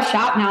of how I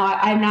shop now.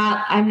 I'm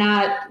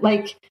not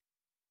like,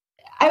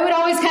 I would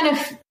always kind of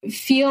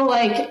feel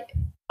like,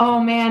 oh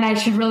man, I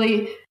should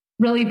really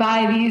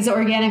buy these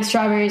organic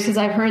strawberries because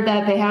I've heard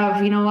that they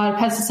have, a lot of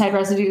pesticide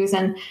residues,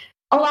 and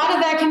a lot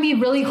of that can be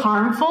really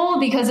harmful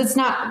because it's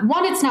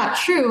not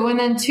true. And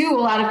then two,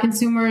 a lot of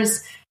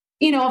consumers,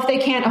 if they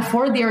can't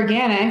afford the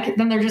organic,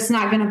 then they're just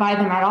not going to buy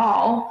them at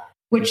all,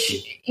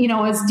 which,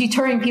 is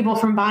deterring people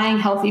from buying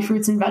healthy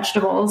fruits and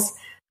vegetables.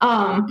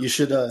 You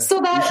should. So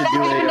that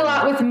happened a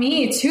lot with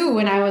me too.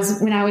 When I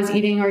was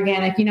eating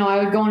organic,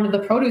 I would go into the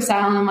produce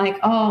aisle and I'm like,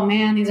 oh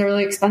man, these are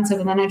really expensive.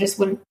 And then I just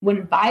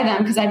wouldn't buy them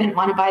because I didn't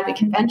want to buy the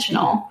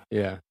conventional.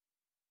 Yeah.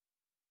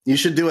 You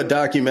should do a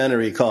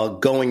documentary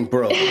called "Going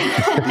Broke,"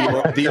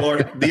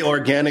 the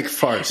organic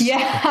farce.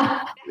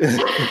 Yeah,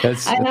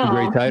 that's a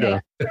great title.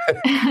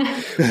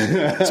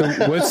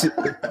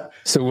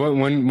 So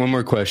one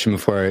more question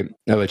before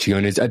I let you go.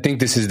 And I think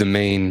this is the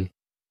main.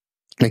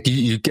 Like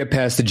you get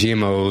past the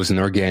GMOs and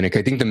organic.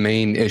 I think the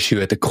main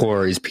issue at the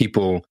core is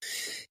people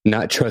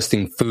not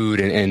trusting food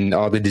and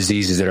all the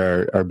diseases that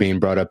are being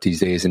brought up these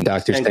days. And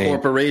doctors saying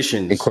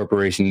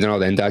corporations and all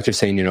that. And doctors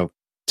saying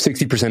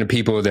 60% of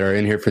people that are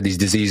in here for these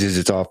diseases,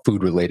 it's all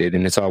food related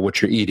and it's all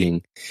what you're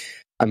eating.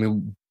 I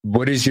mean,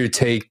 what is your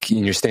take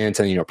and your stance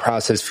on,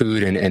 processed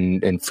food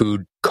and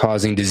food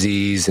causing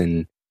disease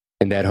and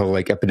that whole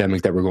like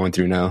epidemic that we're going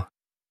through now?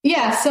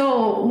 Yeah.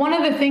 So one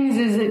of the things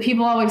is that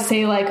people always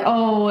say like,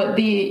 oh,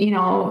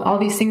 all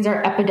these things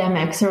are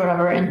epidemics or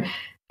whatever.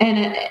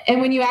 And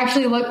when you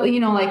actually look,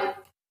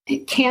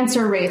 like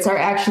cancer rates are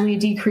actually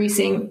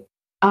decreasing.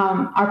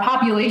 Our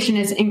population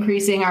is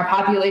increasing. Our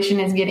population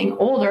is getting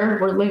older.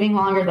 We're living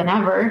longer than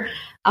ever.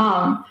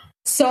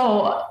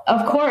 So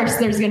of course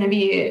there's going to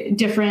be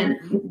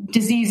different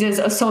diseases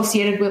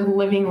associated with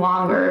living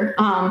longer.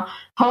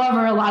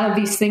 However, a lot of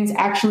these things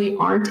actually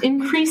aren't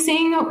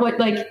increasing.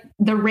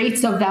 The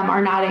rates of them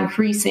are not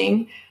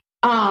increasing.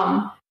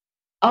 I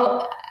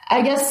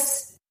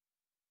guess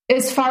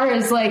as far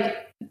as like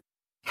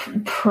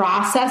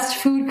processed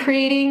food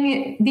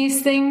creating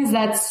these things,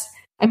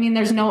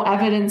 there's no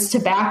evidence to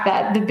back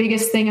that. The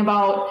biggest thing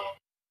about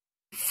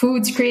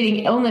foods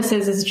creating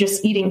illnesses is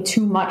just eating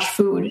too much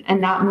food and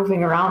not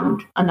moving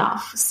around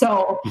enough.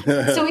 So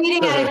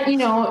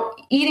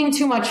eating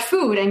too much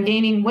food and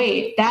gaining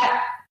weight,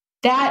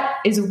 that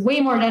is way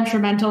more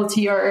detrimental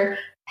to your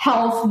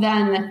health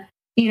than,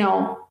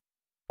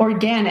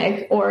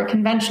 organic or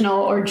conventional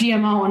or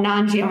GMO,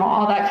 non-GMO,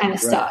 all that kind of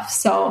stuff.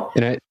 So,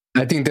 and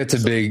I think that's a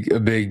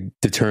big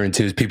deterrent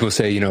too. Is people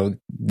say,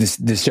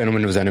 this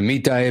gentleman was on a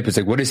meat diet, but it's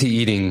like, what is he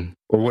eating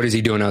or what is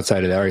he doing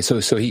outside of that? All right,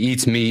 so he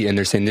eats meat, and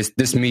they're saying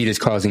this meat is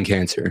causing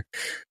cancer,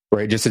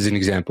 right? Just as an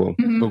example.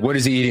 Mm-hmm. But what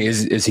is he eating?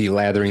 Is he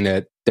lathering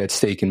that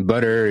steak in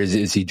butter?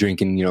 Is he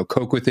drinking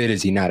Coke with it?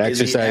 Is he not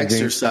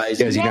exercising?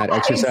 Is he not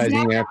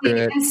exercising after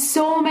it? And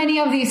so many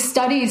of these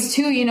studies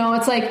too,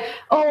 it's like,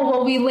 oh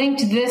well, we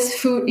linked this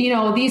food,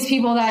 these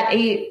people that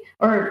ate.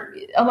 Or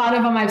a lot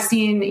of them I've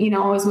seen,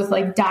 is with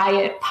like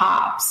diet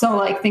pop. So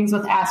like things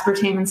with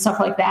aspartame and stuff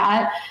like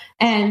that.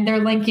 And they're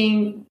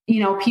linking,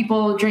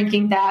 people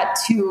drinking that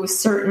to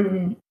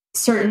certain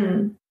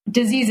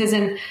diseases.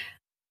 And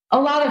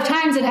a lot of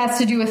times it has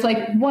to do with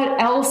like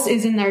what else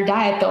is in their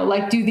diet though.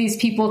 Like, do these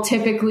people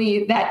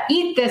typically that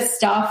eat this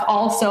stuff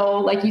also,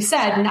 like you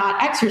said,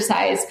 not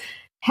exercise,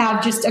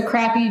 have just a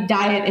crappy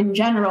diet in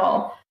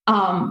general,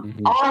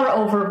 are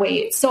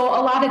overweight. So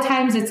a lot of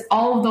times it's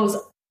all of those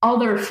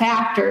other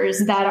factors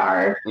that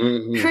are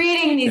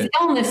creating these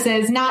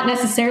illnesses, not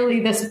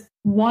necessarily this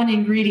one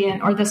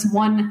ingredient or this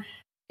one,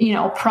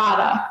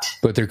 product.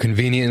 But they're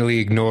conveniently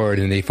ignored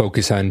and they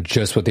focus on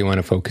just what they want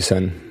to focus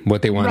on,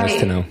 what they want us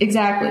to know.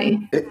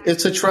 Exactly.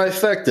 It's a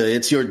trifecta.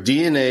 It's your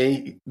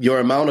DNA, your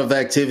amount of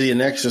activity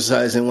and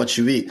exercise, and what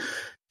you eat.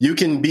 You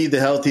can be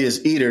the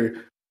healthiest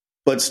eater,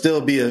 but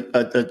still be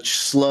a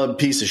slug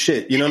piece of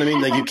shit. You know what I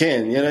mean? Like you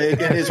can,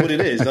 it is what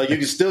it is. Like you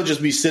can still just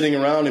be sitting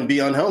around and be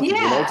unhealthy.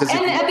 Yeah.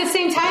 And at the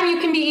same time, you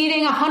can be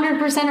eating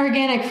 100%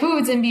 organic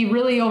foods and be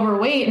really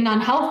overweight and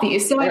unhealthy.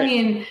 So,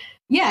 right.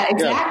 Yeah,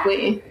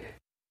 exactly. Yeah.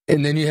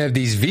 And then you have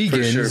these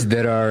vegans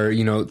that are,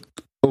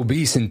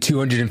 obese and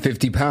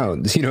 250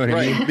 pounds. You know what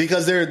I mean?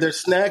 Because they're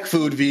snack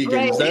food vegans.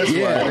 Right. That's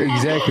why.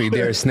 Exactly.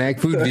 They're snack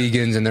food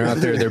vegans, and they're out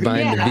there. They're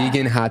buying the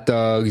vegan hot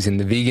dogs and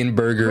the vegan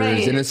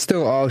burgers, and it's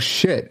still all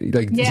shit.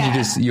 Like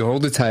you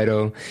hold the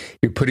title,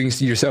 you're putting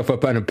yourself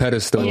up on a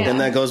pedestal, and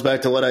that goes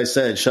back to what I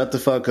said. Shut the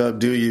fuck up.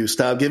 Do you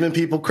stop giving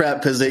people crap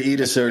because they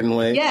eat a certain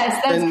way?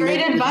 Yes, that's great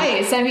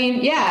advice.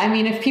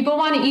 If people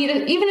want to eat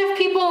it, even if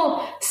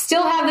people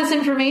still have this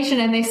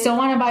information and they still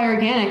want to buy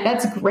organic,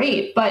 that's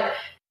great. But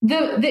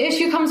the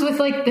issue comes with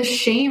like the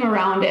shame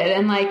around it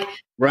and like,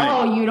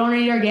 oh, you don't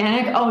eat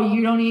organic. Oh,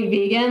 you don't eat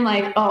vegan.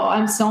 Like, oh,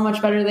 I'm so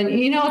much better than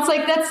you. It's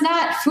like,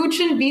 food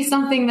shouldn't be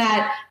something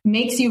that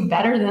makes you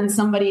better than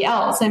somebody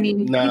else.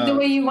 Eat the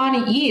way you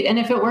want to eat. And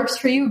if it works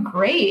for you,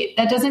 great.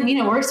 That doesn't mean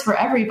it works for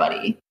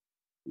everybody.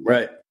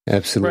 Right.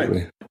 Absolutely.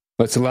 Right.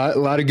 It's a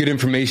lot of good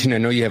information. I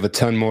know you have a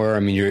ton more.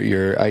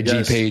 Your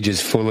IG page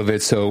is full of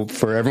it. So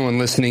for everyone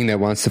listening that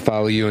wants to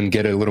follow you and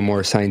get a little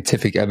more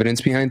scientific evidence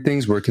behind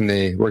things, where can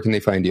they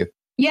find you?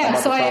 Yeah,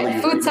 so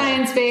I Food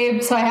Science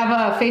Babe. So I have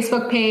a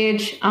Facebook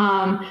page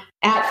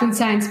at Food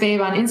Science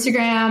Babe on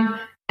Instagram,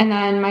 and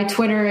then my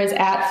Twitter is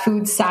at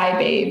Food Sci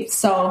Babe.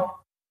 So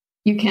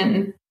you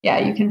can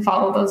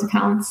follow those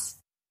accounts.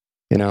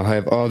 And I'll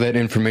have all that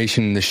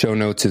information in the show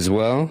notes as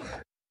well.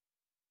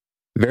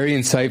 Very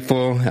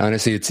insightful.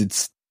 Honestly,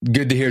 it's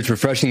good to hear. It's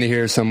refreshing to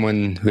hear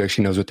someone who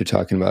actually knows what they're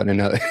talking about and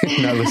not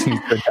listening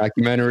to a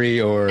documentary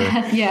or,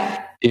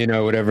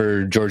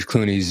 whatever George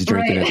Clooney's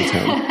drinking at the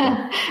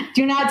time.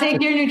 Do not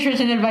take your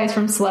nutrition advice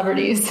from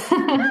celebrities.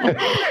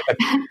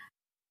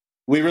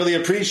 We really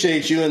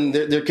appreciate you. And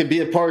there could be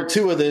a part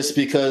 2 of this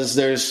because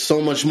there's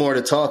so much more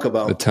to talk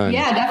about. A ton.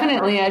 Yeah,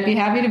 definitely. I'd be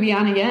happy to be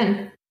on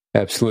again.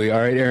 Absolutely. All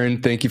right,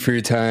 Erin, thank you for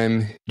your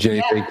time.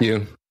 Jay, thank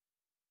you.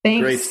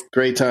 Thanks.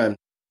 Great time.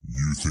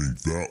 You think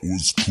that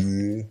was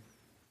cool?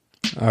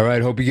 All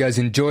right. Hope you guys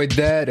enjoyed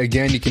that.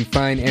 Again, you can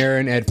find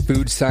Erin at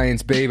Food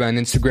Science Babe on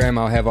Instagram.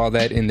 I'll have all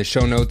that in the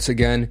show notes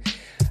again.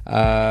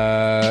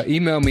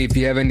 Email me if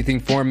you have anything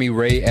for me,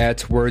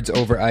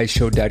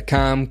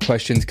 ray@wordsovericeshow.com.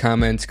 Questions,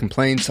 comments,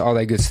 complaints, all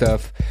that good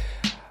stuff.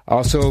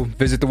 Also,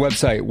 visit the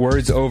website,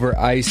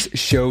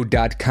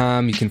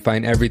 wordsovericeshow.com. You can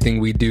find everything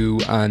we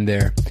do on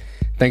there.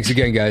 Thanks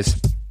again,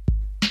 guys.